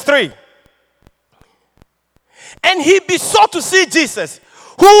 Verse 3. And he besought to see Jesus,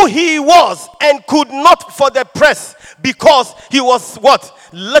 who he was, and could not for the press, because he was what?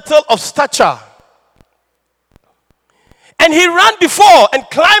 Little of stature. And he ran before and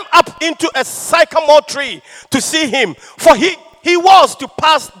climbed up into a sycamore tree to see him, for he was to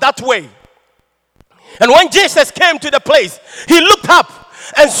pass that way. And when Jesus came to the place, he looked up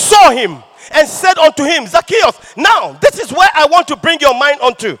and saw him and said unto him, Zacchaeus, now this is where I want to bring your mind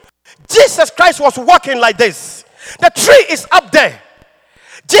onto. Jesus Christ was walking like this. The tree is up there.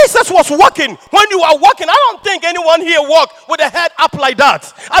 Jesus was walking. When you are walking, I don't think anyone here walk with a head up like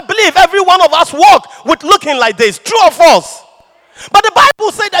that. I believe every one of us walk with looking like this. True or false? But the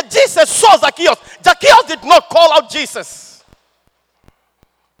Bible said that Jesus saw Zacchaeus. Zacchaeus did not call out Jesus.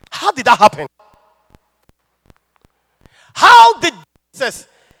 How did that happen? How did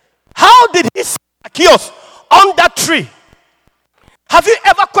he see Zacchaeus on that tree? Have you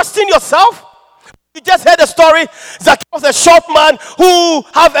ever questioned yourself? You just heard a story. Zacchaeus, a short man who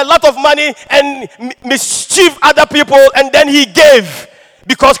have a lot of money and mischief other people, and then he gave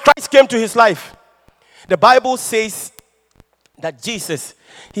because Christ came to his life. The Bible says that Jesus,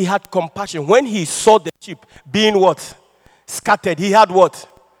 he had compassion. When he saw the sheep being what? Scattered. He had what?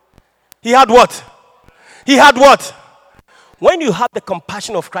 He had what? He had what? When you have the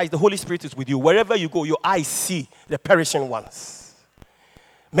compassion of Christ, the Holy Spirit is with you. Wherever you go, your eyes see the perishing ones.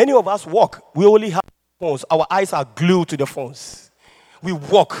 Many of us walk. We only have phones. Our eyes are glued to the phones. We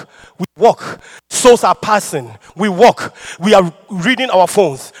walk. Souls are passing. We walk. We are reading our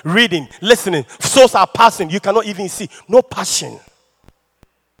phones. Reading, listening. Souls are passing. You cannot even see. No passion.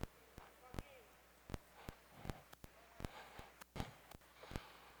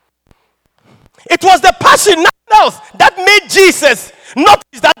 It was the passion, nothing else, that made Jesus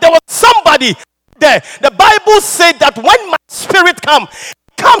notice that there was somebody there. The Bible said that when my spirit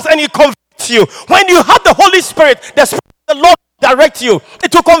comes and it convicts you. When you have the Holy Spirit, the Spirit of the Lord will direct you.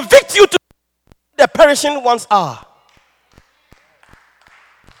 It will convict you to the perishing ones are.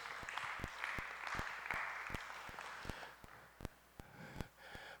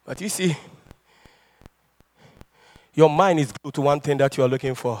 But you see, your mind is glued to one thing that you are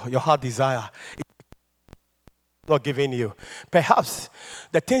looking for, your heart desire. It's not giving you. Perhaps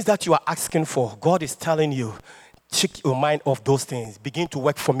the things that you are asking for, God is telling you, check your mind off those things. Begin to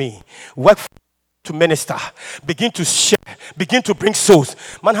work for me. To minister. Begin to share. Begin to bring souls.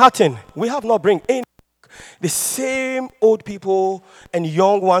 Manhattan, we have not bring in the same old people and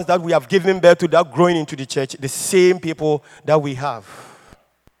young ones that we have given birth to that growing into the church, the same people that we have.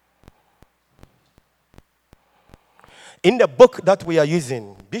 In the book that we are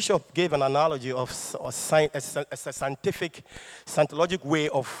using, Bishop gave an analogy of a scientific, scientological way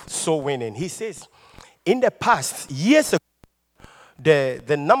of soul winning. He says, in the past, years ago,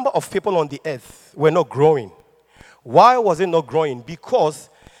 the number of people on the earth were not growing. Why was it not growing? Because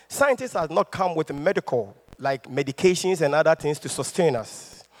scientists have not come with medical, like medications and other things to sustain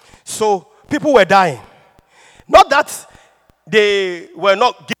us. So people were dying. Not that they were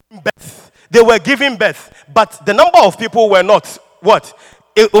not giving birth. They were giving birth, but the number of people were not, what?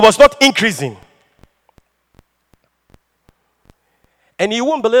 It was not increasing. And you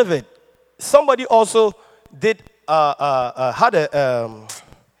won't believe it. Somebody also had a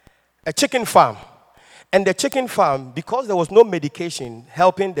chicken farm. And the chicken farm, because there was no medication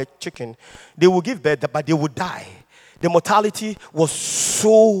helping the chicken, they would give birth, but they would die. The mortality was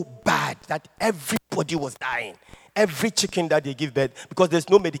so bad that everybody was dying. Every chicken that they give birth, because there's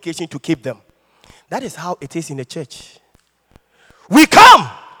no medication to keep them. That is how it is in the church. We come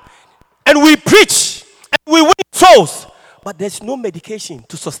and we preach and we win souls, but there's no medication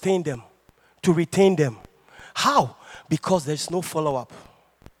to sustain them, to retain them. How? Because there's no follow-up.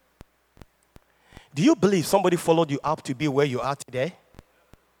 Do you believe somebody followed you up to be where you are today?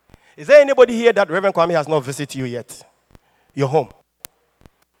 Is there anybody here that Reverend Kwame has not visited you yet? Your home?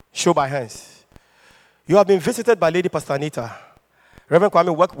 Show by hands. You have been visited by Lady Pastor Anita. Reverend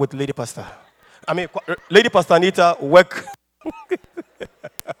Kwame worked with Lady Pastor. Lady Pastor Anita worked.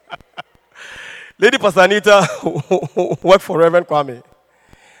 Lady Pastor Anita worked for Reverend Kwame.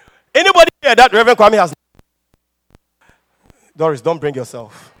 Anybody here that Reverend Kwame has? Doris, don't bring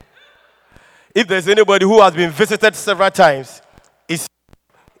yourself. If there's anybody who has been visited several times, it's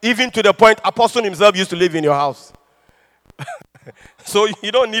even to the point Apostle himself used to live in your house. So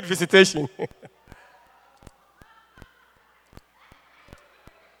you don't need visitation.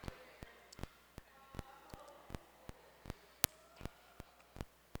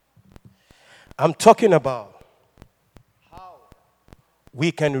 I'm talking about how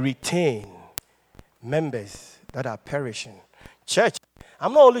we can retain members that are perishing. Church,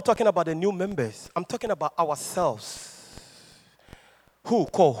 I'm not only talking about the new members. I'm talking about ourselves. Who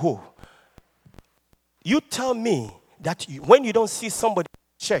call who? You tell me that when you don't see somebody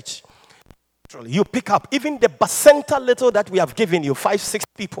in church, you pick up even the bacenta little that we have given you, 5-6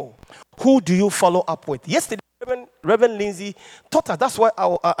 people. Who do you follow up with? Yesterday, Reverend Lindsay taught us. That's why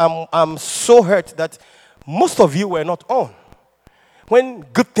I'm so hurt that most of you were not on. When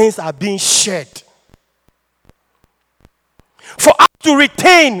good things are being shared. For us to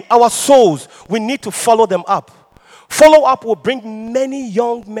retain our souls, we need to follow them up. Follow up will bring many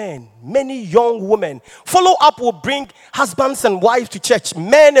young men, many young women. Follow up will bring husbands and wives to church.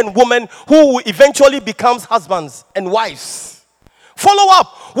 Men and women who will eventually become husbands and wives. Follow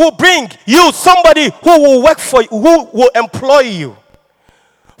up will bring you somebody who will work for you, who will employ you.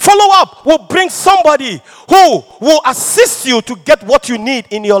 Follow up will bring somebody who will assist you to get what you need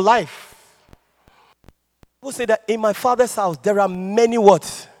in your life. People say that in my Father's house there are many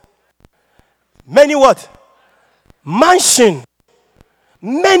what? Many what? Mansion.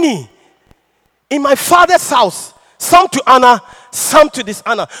 Many. In my Father's house. Some to honor, some to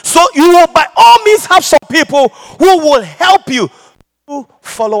dishonor. So you will by all means have some people who will help you to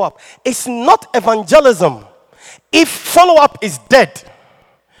follow up. It's not evangelism. If follow up is dead,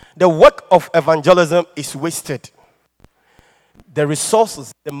 the work of evangelism is wasted. The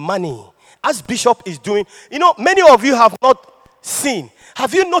resources, the money, as Bishop is doing. You know, many of you have not seen.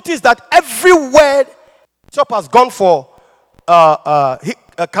 Have you noticed that everywhere Bishop has gone for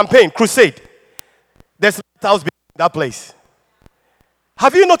a campaign, crusade, there's a house in that place?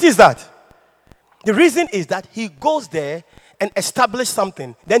 Have you noticed that? The reason is that he goes there and establish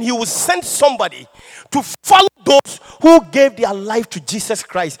something. Then he will send somebody to follow those who gave their life to Jesus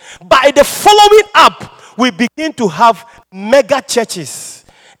Christ. By the following up, we begin to have mega churches.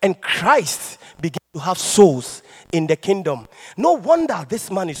 And Christ begin to have souls in the kingdom. No wonder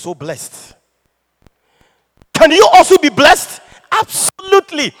this man is so blessed. Can you also be blessed?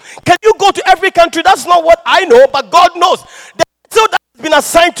 Absolutely. Can you go to every country? That's not what I know, but God knows. The title that has been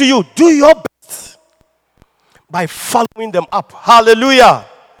assigned to you, do your best by following them up. Hallelujah.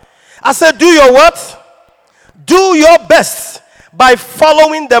 I said, do your what? Do your best by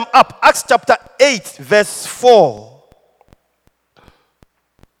following them up. Acts chapter 8, verse 4.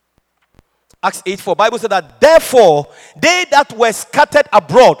 Acts 8:4. Bible said that therefore they that were scattered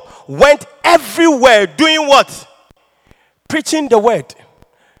abroad went everywhere doing what? Preaching the word.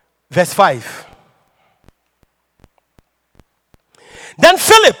 Verse 5. Then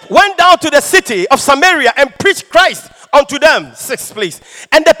Philip went down to the city of Samaria and preached Christ unto them. 6, please.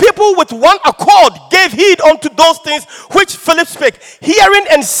 And the people with one accord gave heed unto those things which Philip spake, hearing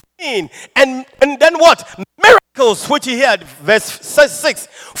and seeing. And then what? Miracles which he heard. Verse 6.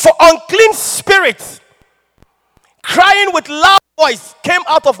 For unclean spirits, crying with loud voice, came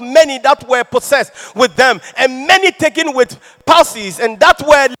out of many that were possessed with them, and many taken with palsies, and that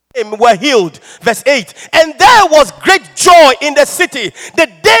were lame were healed. Verse 8. And there was great joy in the city. The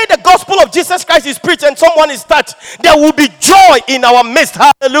day the gospel of Jesus Christ is preached and someone is touched, there will be joy in our midst.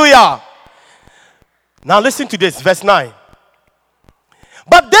 Hallelujah. Now listen to this. Verse 9.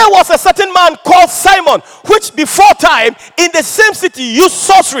 But there was a certain man called Simon, which before time in the same city used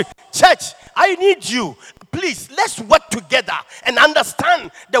sorcery. Church, I need you. Please, let's work together and understand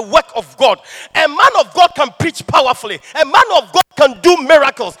the work of God. A man of God can preach powerfully. A man of God can do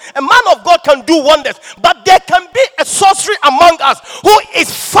miracles. A man of God can do wonders. But there can be a sorcery among us who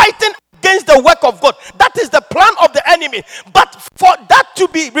is fighting against the work of God. That is the plan of the enemy. But for that to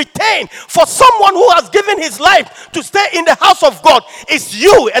be retained, for someone who has given his life to stay in the house of God, is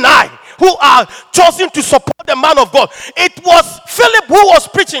you and I who are chosen to support the man of God. It was Philip who was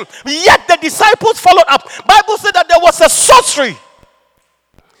preaching, yet the disciples followed up. Bible said that there was a sorcery.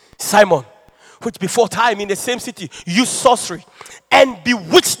 Simon, which before time in the same city used sorcery and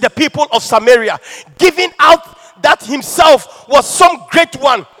bewitched the people of Samaria, giving out that himself was some great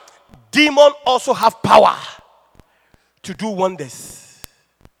one. Demons also have power to do wonders.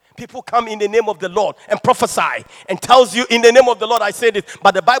 People come in the name of the Lord and prophesy and tells you in the name of the Lord I say this.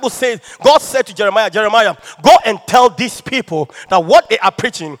 But the Bible says, God said to Jeremiah, go and tell these people that what they are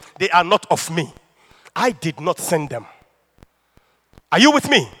preaching, they are not of me. I did not send them. Are you with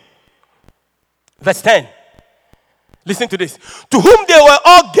me? Verse 10. Listen to this. To whom they were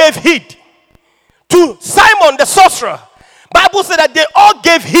all gave heed. To Simon the sorcerer. Bible said that they all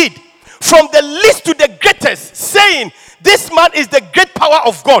gave heed, from the least to the greatest, saying, this man is the great power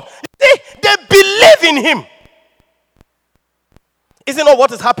of God. They believe in him. Isn't that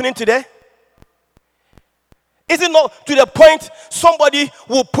what is happening today? Is it not to the point somebody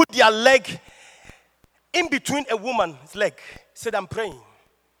will put their leg in between a woman's leg, said, I'm praying,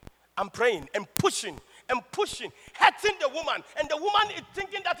 and pushing, hurting the woman, and the woman is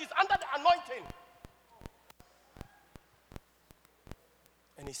thinking that he's under the anointing.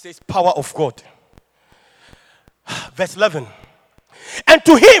 And he says, power of God. Verse 11. And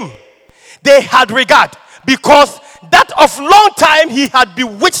to him they had regard, because that of long time he had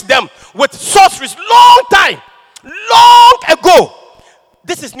bewitched them with sorceries. Long ago.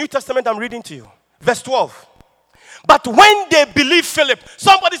 This is New Testament I'm reading to you. Verse 12. But when they believe Philip,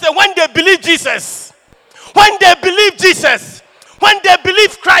 somebody say, when they believe Jesus, when they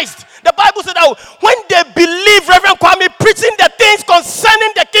believe Christ, the Bible said that when they believe Reverend Kwame preaching the things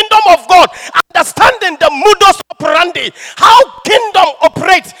concerning the kingdom of God, understanding the modus operandi, how kingdom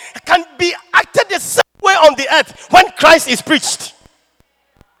operates, can be acted the same way on the earth when Christ is preached.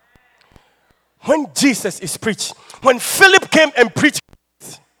 When Jesus is preached, when Philip came and preached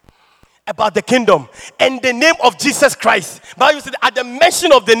about the kingdom and the name of Jesus Christ, Bible said at the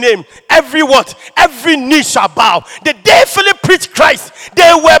mention of the name, every knee shall bow. The day Philip preached Christ,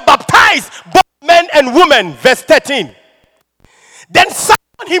 they were baptized, both men and women. Verse 13. Then Simon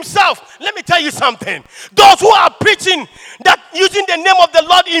himself, let me tell you something. Those who are preaching that using the name of the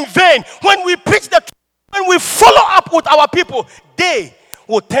Lord in vain, when we preach when we follow up with our people, they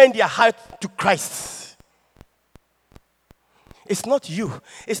will turn their heart to Christ. It's not you.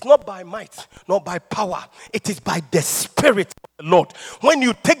 It's not by might, nor by power. It is by the Spirit of the Lord. When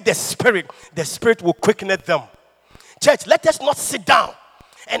you take the Spirit will quicken them. Church, let us not sit down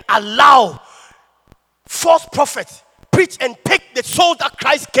and allow false prophets preach and take the soul that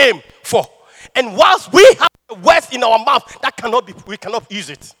Christ came for. And whilst we have the words in our mouth, we cannot use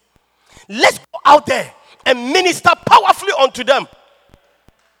it. Let's go out there and minister powerfully unto them.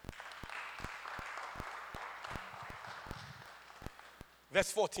 Verse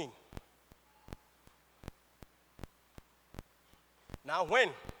 14. Now when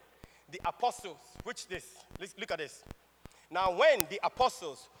the apostles, look at this. Now when the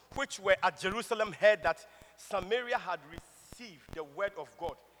apostles which were at Jerusalem heard that Samaria had received the word of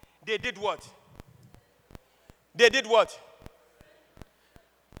God, they did what? They did what?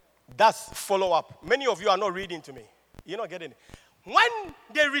 That's follow up. Many of you are not reading to me. You're not getting it. When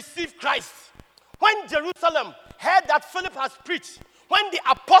they received Christ, when Jerusalem heard that Philip has preached, when the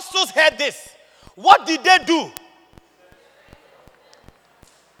apostles heard this, what did they do?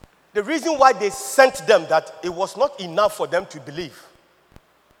 The reason why they sent them, that it was not enough for them to believe.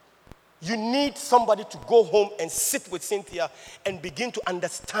 You need somebody to go home and sit with Cynthia and begin to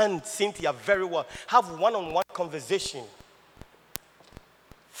understand Cynthia very well. Have one-on-one conversation.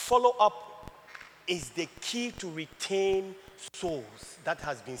 Follow up is the key to retain souls that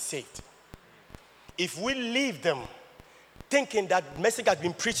has been saved. If we leave them thinking that message has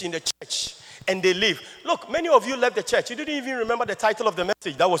been preached in the church and they leave. Look, many of you left the church. You didn't even remember the title of the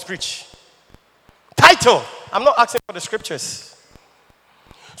message that was preached. Title. I'm not asking for the scriptures.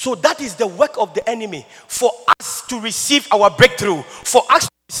 So that is the work of the enemy. For us to receive our breakthrough, for us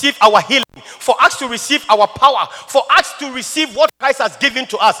to receive our healing, for us to receive our power, for us to receive what Christ has given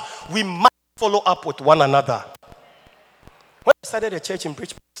to us, we must follow up with one another. When I started a church in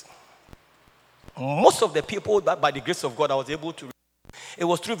Bridgeport, most of the people that by the grace of God I was able to, it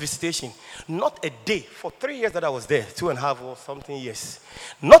was through visitation. Not a day, for 3 years that I was there, 2.5 or something years,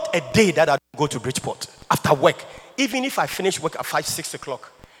 not a day that I go to Bridgeport after work, even if I finish work at 5, 6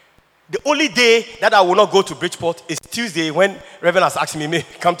 o'clock. The only day that I will not go to Bridgeport is Tuesday when Reverend has asked me to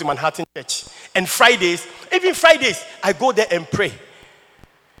come to Manhattan Church. And Fridays, even Fridays, I go there and pray.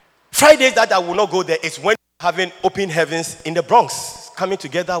 Fridays that I will not go there is when having open heavens in the Bronx, coming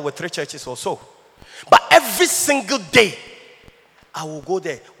together with 3 churches or so. But every single day, I will go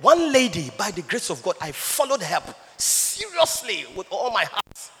there. One lady, by the grace of God, I followed her seriously with all my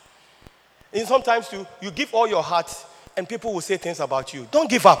heart. And sometimes you give all your heart and people will say things about you. Don't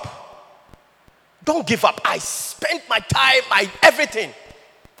give up. Don't give up. I spent my time, my everything.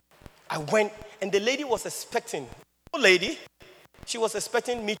 I went, and the lady was expecting, she was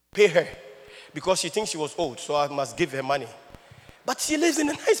expecting me to pay her because she thinks she was old, so I must give her money. But she lives in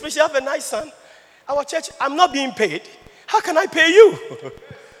a nice place. She has a nice son. Our church, I'm not being paid. How can I pay you?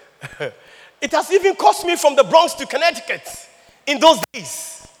 It has even cost me from the Bronx to Connecticut in those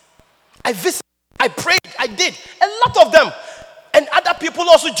days. I visited, I prayed, I did. A lot of them. And other people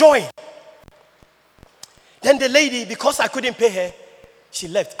also joined. Then the lady, because I couldn't pay her, she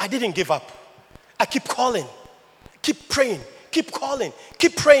left. I didn't give up. I keep calling, keep praying, keep calling,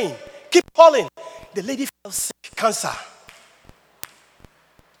 keep praying, keep calling. The lady fell sick, cancer.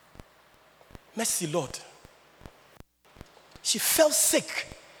 Mercy, Lord. She fell sick,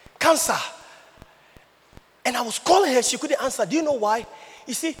 cancer. And I was calling her, she couldn't answer. Do you know why?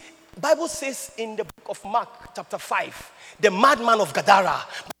 You see, the Bible says in the book of Mark, chapter 5, the madman of Gadara,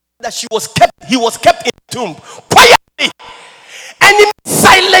 that he was kept in the tomb quietly. Enemy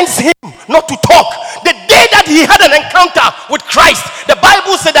silenced him not to talk. The day that he had an encounter with Christ, the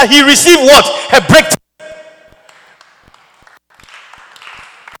Bible said that he received what? A breakthrough.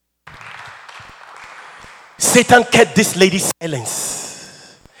 Satan kept this lady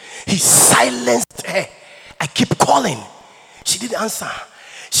silence. He silenced her. I keep calling. She didn't answer.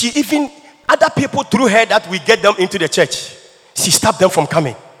 Other people through her that we get them into the church. She stopped them from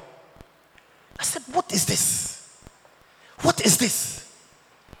coming. I said, what is this? What is this?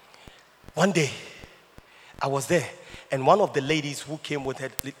 One day, I was there, and one of the ladies who came with her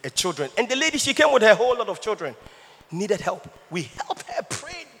children, and the lady, she came with her whole lot of children, needed help. We helped her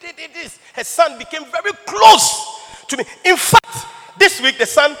pray, did this. Her son became very close to me. In fact, this week, the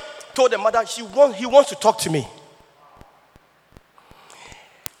son told the mother he wants to talk to me.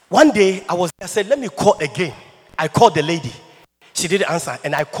 One day, I said, let me call again. I called the lady. She didn't answer.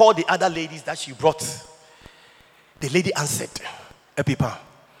 And I called the other ladies that she brought. The lady answered. Epipa.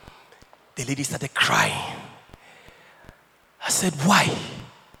 The lady started crying. I said, why?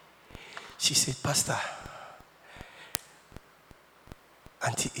 She said, Pastor,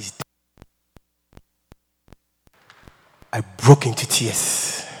 Auntie is dead. I broke into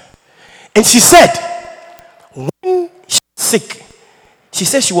tears. And she said, when she was sick, she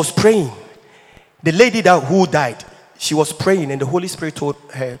said she was praying. The lady who died, she was praying, and the Holy Spirit told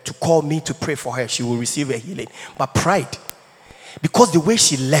her to call me to pray for her. She will receive a healing. But pride, because the way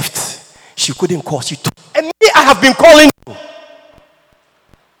she left, she couldn't call. And me, I have been calling you.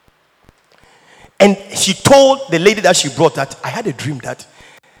 And she told the lady that she brought that I had a dream that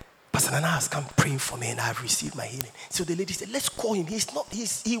Pastor Nana has come praying for me and I have received my healing. So the lady said, let's call him.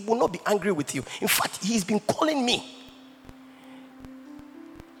 He will not be angry with you. In fact, he's been calling me.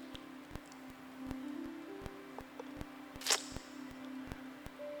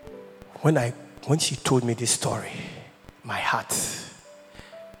 when she told me this story, my heart.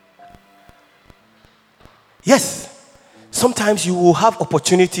 Yes, sometimes you will have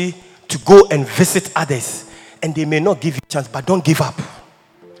opportunity to go and visit others, and they may not give you a chance, but don't give up.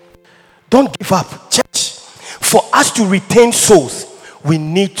 Don't give up, church. For us to retain souls, we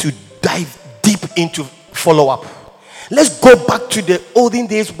need to dive deep into follow-up. Let's go back to the olden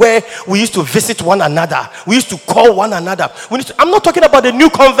days where we used to visit one another. We used to call one another. I'm not talking about the new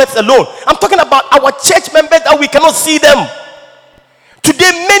converts alone. I'm talking about our church members that we cannot see them.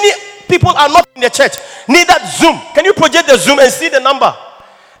 Today, many people are not in the church. Neither Zoom. Can you project the Zoom and see the number?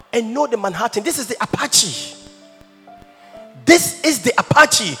 And know the Manhattan. This is the Apache. This is the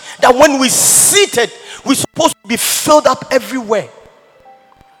Apache that when we seated, we're supposed to be filled up everywhere.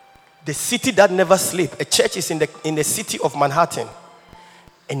 The city that never sleeps. A church is in the city of Manhattan.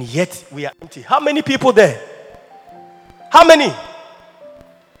 And yet we are empty. How many people there? How many?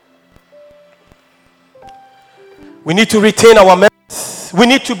 We need to retain our members. We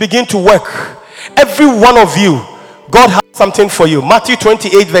need to begin to work. Every one of you, God has something for you. Matthew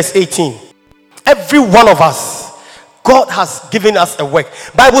 28 verse 18. Every one of us, God has given us a work.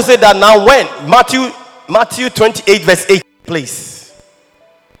 Bible said that now when? Matthew 28 verse 18, please.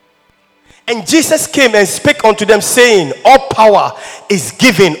 And Jesus came and spake unto them, saying, all power is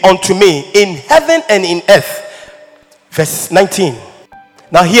given unto me in heaven and in earth. Verse 19.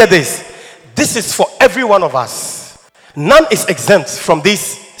 Now hear this. This is for every one of us. None is exempt from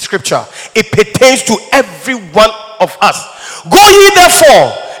this scripture. It pertains to every one of us. Go ye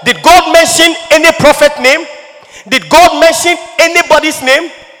therefore. Did God mention any prophet name? Did God mention anybody's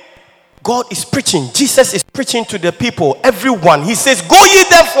name? God is preaching. Jesus is preaching to the people, everyone. He says, go ye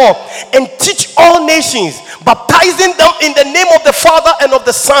therefore and teach all nations, baptizing them in the name of the Father and of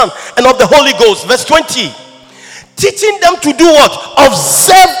the Son and of the Holy Ghost. Verse 20. Teaching them to do what?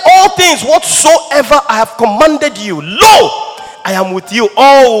 Observe all things whatsoever I have commanded you. Lo, I am with you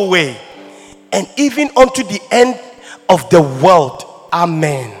always, and even unto the end of the world.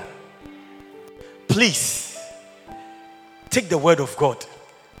 Amen. Please, take the word of God.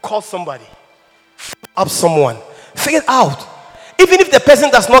 Call somebody. Follow up someone. Figure it out. Even if the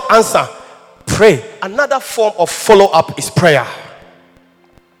person does not answer, pray. Another form of follow-up is prayer.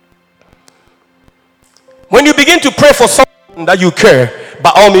 When you begin to pray for someone that you care,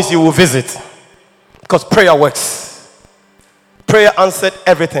 by all means you will visit. Because prayer works. Prayer answered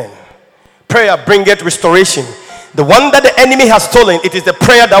everything. Prayer bringeth restoration. The one that the enemy has stolen, it is the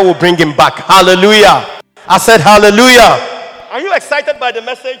prayer that will bring him back. Hallelujah. I said hallelujah. Are you excited by the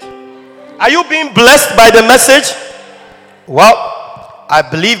message? Are you being blessed by the message? Well, I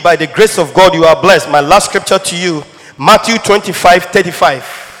believe by the grace of God you are blessed. My last scripture to you, Matthew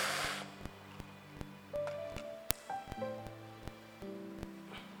 25:35.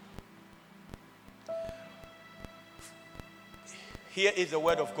 Here is the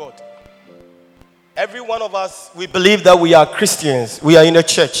word of God. Every one of us, we believe that we are Christians. We are in a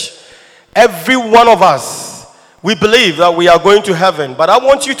church. Every one of us, we believe that we are going to heaven. But I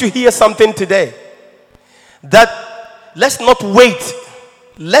want you to hear something today. That let's not wait.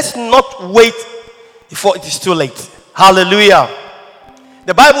 Let's not wait before it is too late. Hallelujah.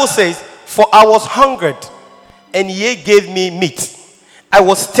 The Bible says, for I was hungered, and ye gave me meat. I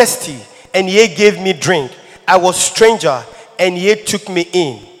was thirsty, and ye gave me drink. I was stranger, and ye took me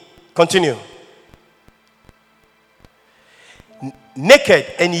in. Continue. Naked,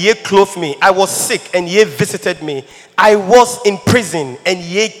 and ye clothed me. I was sick, and ye visited me. I was in prison, and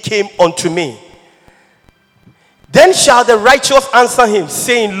ye came unto me. Then shall the righteous answer him,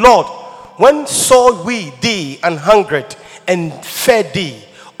 saying, Lord, when saw we thee and hungered, and fed thee,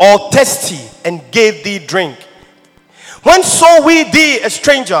 or thirsty, and gave thee drink? When saw we thee a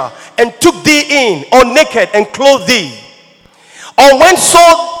stranger, and took thee in, or naked, and clothed thee? Or when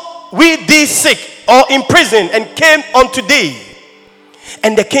saw we thee sick, or in prison, and came unto thee?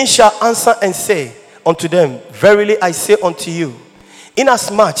 And the king shall answer and say unto them, verily I say unto you,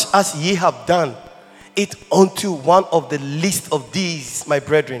 inasmuch as ye have done it unto one of the least of these, my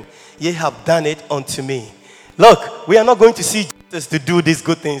brethren, ye have done it unto me. Look, we are not going to see Jesus to do these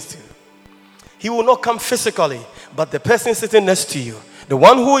good things to you. He will not come physically, but the person sitting next to you, the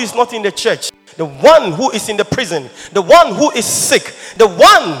one who is not in the church, the one who is in the prison, the one who is sick, the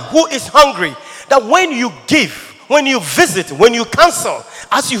one who is hungry, that when you give, when you visit, when you counsel,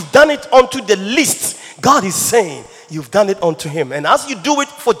 as you've done it unto the least, God is saying you've done it unto him. And as you do it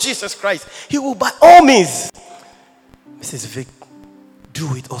for Jesus Christ, he will by all means, Mrs. Vic,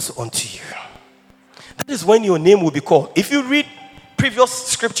 do it also unto you. That is when your name will be called. If you read previous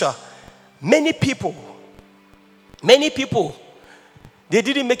scripture, many people, They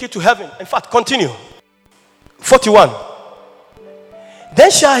didn't make it to heaven. In fact, continue. 41.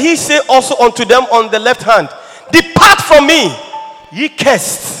 Then shall he say also unto them on the left hand, depart from me, ye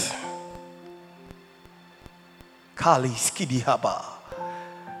cursed. Kali skidi haba.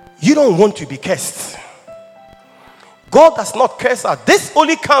 You don't want to be cursed. God does not curse us. This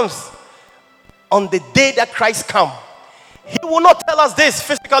only comes on the day that Christ comes. He will not tell us this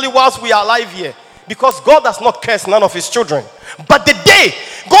physically whilst we are alive here, because God does not curse none of his children. But the day,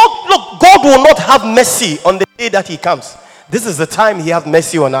 God will not have mercy on the day that he comes. This is the time he has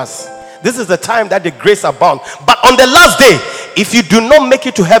mercy on us. This is the time that the grace abound. But on the last day, if you do not make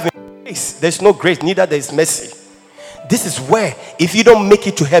it to heaven, there's no grace, neither there is mercy. This is where, if you don't make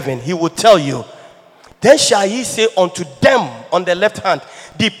it to heaven, he will tell you, then shall ye say unto them on the left hand,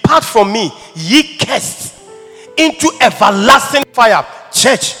 depart from me, ye cursed, into everlasting fire.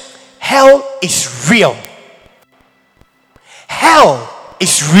 Church, hell is real. Hell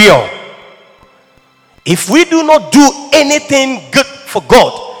is real. If we do not do anything good for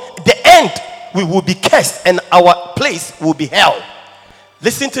God, the end, we will be cursed and our place will be hell.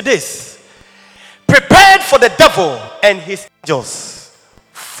 Listen to this. Prepared for the devil and his angels.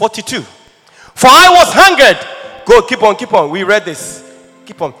 42. For I was hungered. Go, keep on. We read this.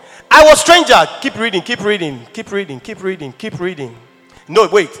 Keep on. I was stranger. Keep reading. No,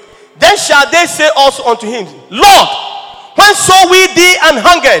 wait. Then shall they say also unto him, Lord, when saw we thee and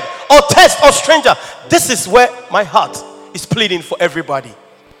hungered, or thirst, or stranger? This is where my heart is pleading for everybody.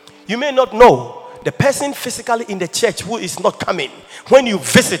 You may not know, the person physically in the church who is not coming, when you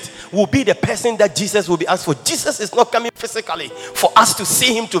visit, will be the person that Jesus will be asked for. Jesus is not coming physically for us to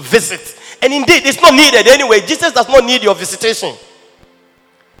see him to visit. And indeed, it's not needed anyway. Jesus does not need your visitation.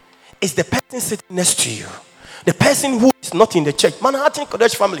 It's the person sitting next to you. The person who is not in the church. Manhattan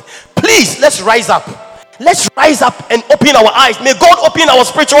Kodesh family, please, let's rise up. Let's rise up and open our eyes. May God open our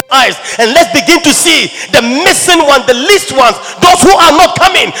spiritual eyes, and let's begin to see the missing ones, the least ones, those who are not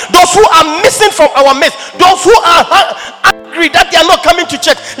coming, those who are missing from our midst, those who are angry that they are not coming to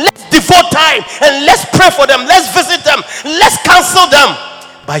church. Let's devote time and let's pray for them. Let's visit them. Let's counsel them.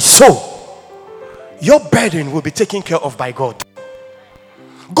 By so, your burden will be taken care of by God.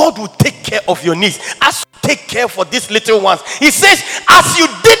 God will take care of your needs as you take care for these little ones. He says, as you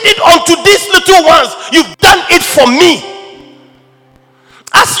did it unto these little ones, you've done it for me.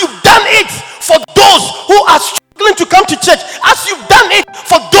 As you've done it for those who are struggling to come to church, as you've done it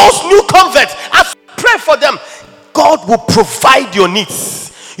for those new converts, as you pray for them, God will provide your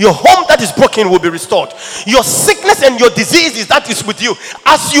needs. Your home that is broken will be restored. Your sickness and your diseases that is with you,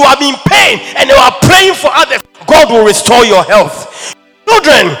 as you are in pain and you are praying for others, God will restore your health.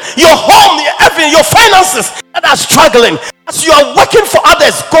 Children, your home, everything, your finances that are struggling, as you are working for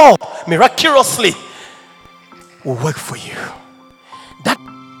others, God miraculously will work for you. That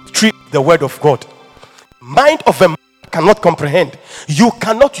treat the word of God. Mind of a man cannot comprehend. You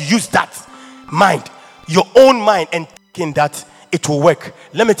cannot use that mind, your own mind, and thinking that it will work.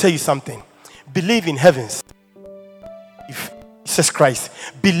 Let me tell you something. Believe in heavens. If Jesus Christ,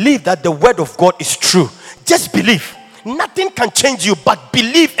 believe that the word of God is true. Just believe. Nothing can change you but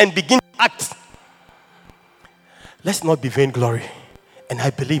believe and begin to act. Let's not be vainglory. And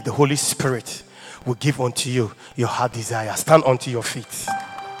I believe the Holy Spirit will give unto you your heart desire. Stand onto your feet.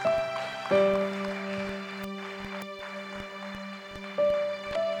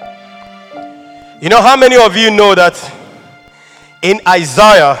 You know how many of you know that in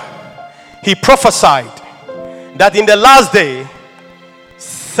Isaiah he prophesied that in the last day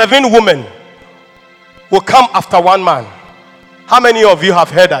 7 women will come after one man? How many of you have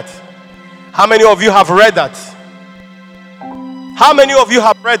heard that? How many of you have read that? How many of you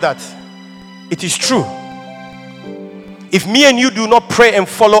have read that? It is true. If me and you do not pray and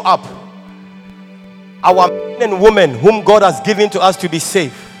follow up, our men and women whom God has given to us to be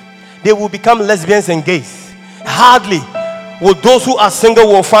saved, they will become lesbians and gays. Hardly will those who are single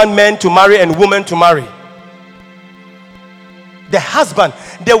will find men to marry and women to marry. The husband,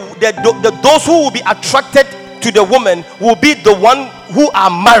 those who will be attracted to the woman will be the one who are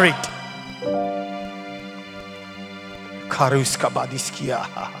married.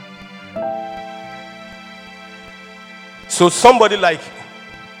 So somebody like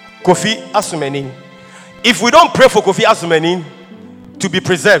Kofi Asumenin, if we don't pray for Kofi Asumenin to be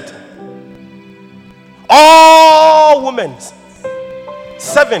preserved, all women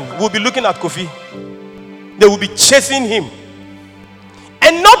 7 will be looking at Kofi. They will be chasing him.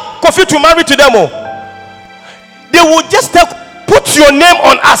 And not Kofi to marry to them all. They will just put your name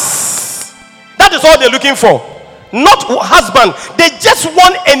on us. That is all they're looking for. Not husband. They just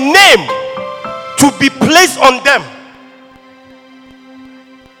want a name to be placed on them.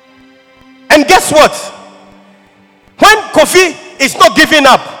 And guess what? When Kofi is not giving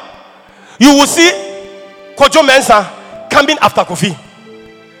up, you will see Kojo Mensah coming after Kofi.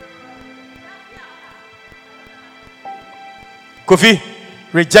 Kofi,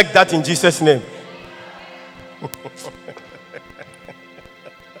 reject that in Jesus' name.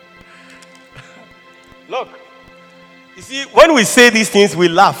 Look, you see, when we say these things, we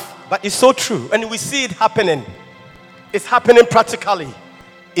laugh, but it's so true, and we see it happening. It's happening practically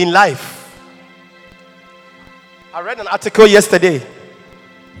in life. I read an article yesterday.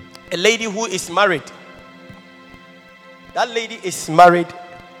 A lady who is married. That lady is married.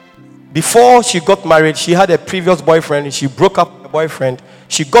 Before she got married, she had a previous boyfriend. She broke up with the boyfriend.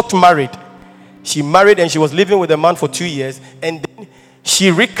 She got married. She married and she was living with a man for 2 years. And then she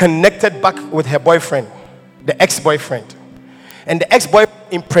reconnected back with her boyfriend, the ex-boyfriend. And the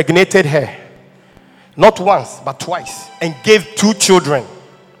ex-boyfriend impregnated her. Not once, but twice. And gave 2 children.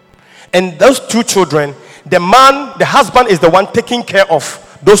 And those 2 children, the husband is the one taking care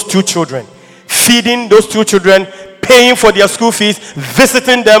of those 2 children. Feeding those 2 children, paying for their school fees,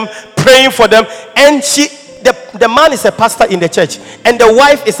 visiting them, praying for them. And the man is a pastor in the church. And the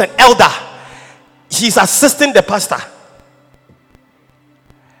wife is an elder. She's assisting the pastor.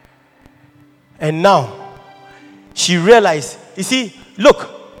 And now, she realized, you see, look,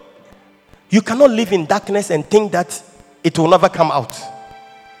 you cannot live in darkness and think that it will never come out.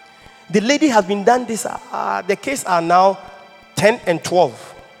 The lady has been done this, the case are now 10 and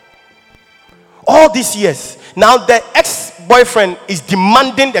 12. All these years. Now the ex-boyfriend is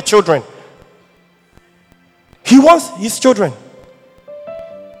demanding the children. He wants his children.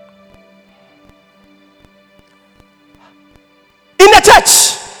 In the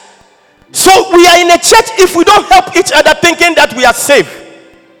church. So we are in a church if we don't help each other thinking that we are safe.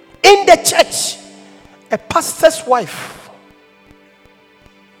 In the church, a pastor's wife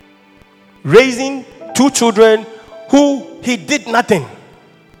raising 2 children who he did nothing.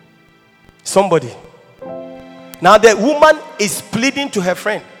 Somebody. Now the woman is pleading to her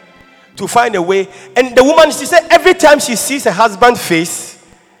friend to find a way. And the woman, she said, every time she sees her husband's face,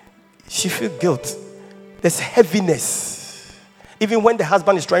 she feels guilt. There's heaviness. Even when the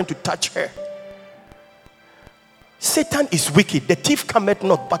husband is trying to touch her. Satan is wicked. The thief cometh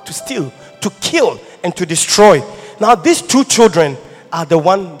not but to steal, to kill, and to destroy. Now these 2 children are the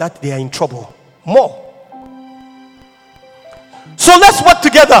one that they are in trouble more. So let's work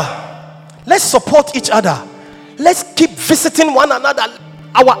together. Let's support each other. Let's keep visiting one another.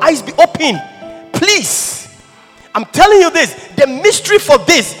 Our eyes be open. Please. I'm telling you this. The mystery for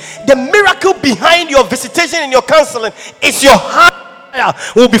this, the miracle behind your visitation and your counseling is your heart desire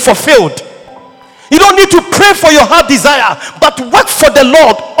will be fulfilled. You don't need to pray for your heart desire, but work for the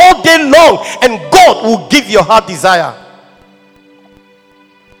Lord all day long, and God will give your heart desire.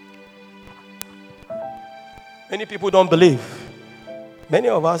 Many people don't believe. Many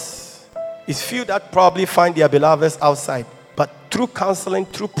of us, it's few that probably find their beloveds outside. But through counseling,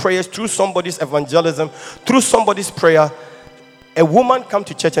 through prayers, through somebody's evangelism, through somebody's prayer, a woman come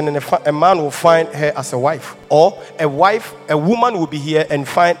to church and then a man will find her as a wife. Or a woman will be here and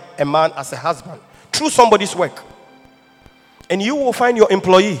find a man as a husband. Through somebody's work. And you will find your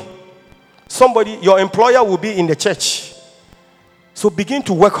employee. Your employer will be in the church. So begin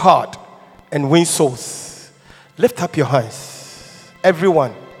to work hard and win souls. Lift up your hands.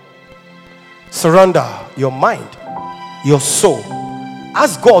 Everyone. Surrender your mind, your soul.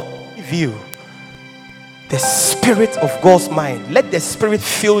 Ask God to give you the spirit of God's mind. Let the spirit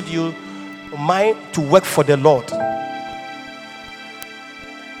fill you, mind to work for the Lord.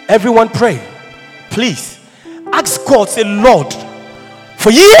 Everyone pray. Please. Ask God, say, Lord,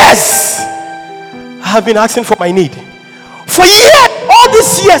 for years I have been asking for my need. For years, all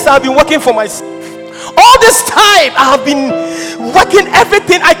these years I have been working for myself. All this time I have been working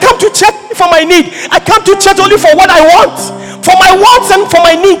everything. I come to church for my need. I come to church only for what I want. For my wants and for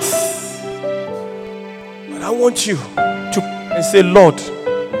my needs. But I want you to say, Lord,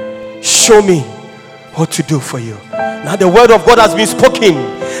 show me what to do for you. Now the word of God has been spoken.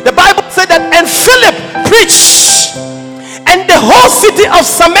 The Bible said that, and Philip preached, and the whole city of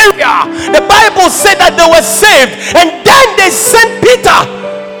Samaria, the Bible said that they were saved. And then they sent Peter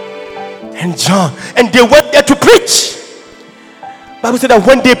and John, and they went there to preach. The Bible said that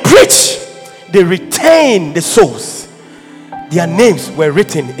when they preached, they retained the souls. Their names were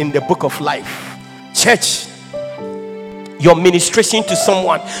written in the book of life. Church, your ministration to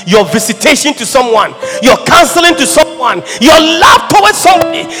someone, your visitation to someone, your counseling to someone, your love towards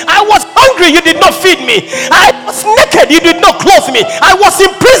somebody. I was hungry, you did not feed me. I was naked, you did not clothe me. I was in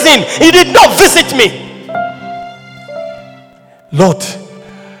prison, you did not visit me. Lord,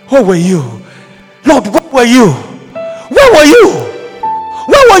 where were you Lord, where were you? Where were you?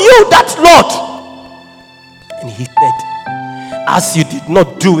 Where were you, that Lord? And he said, as you did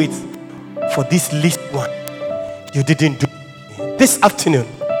not do it for this least one, you didn't do it. This afternoon,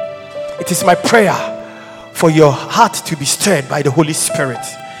 it is my prayer for your heart to be stirred by the Holy Spirit.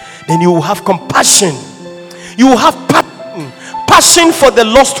 Then you will have compassion. You will have passion for the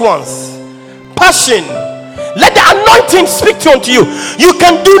lost ones. Passion. Let the anointing speak to unto you. You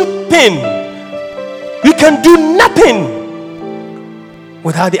can do nothing. You can do nothing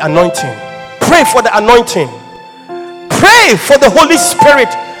without the anointing. Pray for the anointing. Pray for the Holy Spirit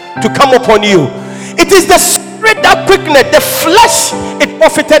to come upon you. It is the Spirit that quickeneth, the flesh it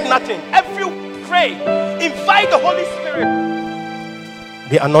profited nothing. Every pray, invite the Holy Spirit.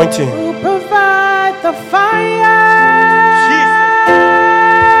 The anointing. You provide the fire.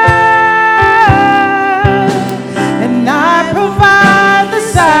 And I provide the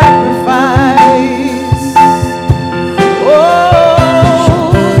sacrifice.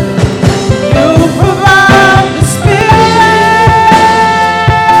 Oh, you provide the Spirit.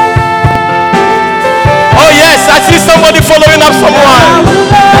 Oh yes, I see somebody following up someone.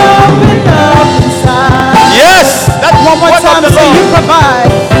 Yes, that's one more time. So you provide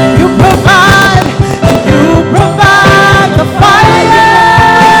the fire.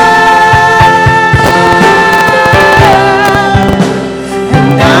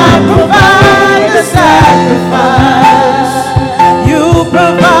 Sacrifice. You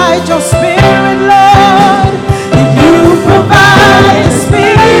provide your Spirit, Lord. You provide the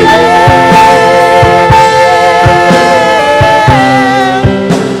Spirit,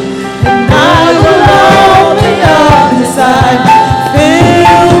 and I will open up inside.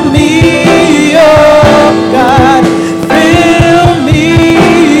 Fill me up, God. Fill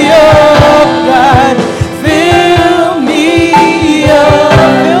me up, God. Fill me up.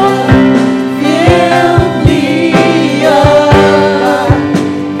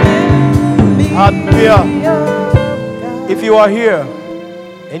 If you are here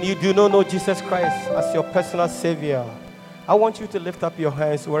and you do not know Jesus Christ as your personal Savior, I want you to lift up your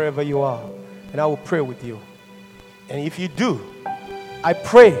hands wherever you are, and I will pray with you. And if you do, I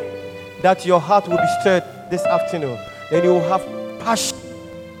pray that your heart will be stirred this afternoon, and you will have passion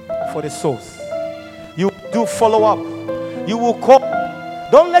for the souls. You do follow up. You will call.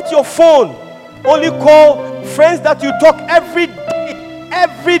 Don't let your phone only call friends that you talk every day.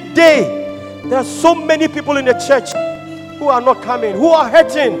 Every day. There are so many people in the church who are not coming, who are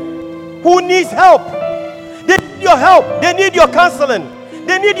hurting, who needs help. They need your help. They need your counseling.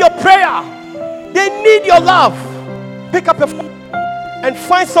 They need your prayer. They need your love. Pick up a phone and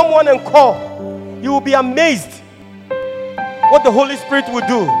find someone and call. You will be amazed what the Holy Spirit will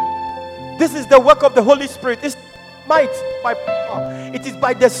do. This is the work of the Holy Spirit. It's might by power. It is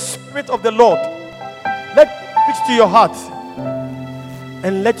by the Spirit of the Lord. Let it speak to your heart,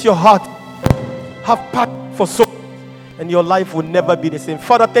 and let your heart have passion for souls, and your life will never be the same.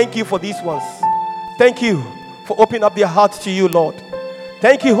 Father, thank you for these ones. Thank you for opening up their hearts to you, Lord.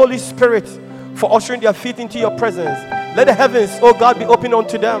 Thank you, Holy Spirit, for ushering their feet into your presence. Let the heavens, oh God, be open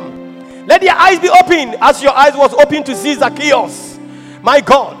unto them. Let their eyes be open as your eyes was open to see Zacchaeus. My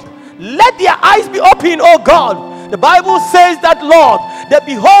God, let their eyes be open, oh God. The Bible says that, Lord, that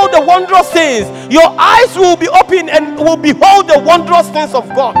behold the wondrous things. Your eyes will be open and will behold the wondrous things of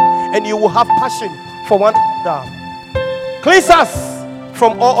God. And you will have passion for one another. Cleanse us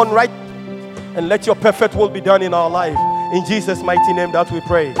from all unrighteousness, and let your perfect will be done in our life. In Jesus' mighty name that we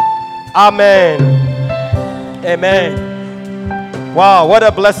pray. Amen. Amen. Wow, what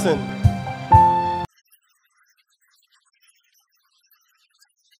a blessing.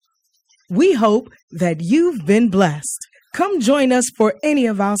 We hope that you've been blessed. Come join us for any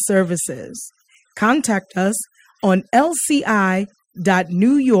of our services. Contact us on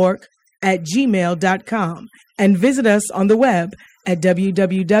lci.newyork@gmail.com and visit us on the web at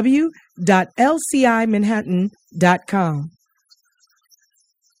www.lcimanhattan.com.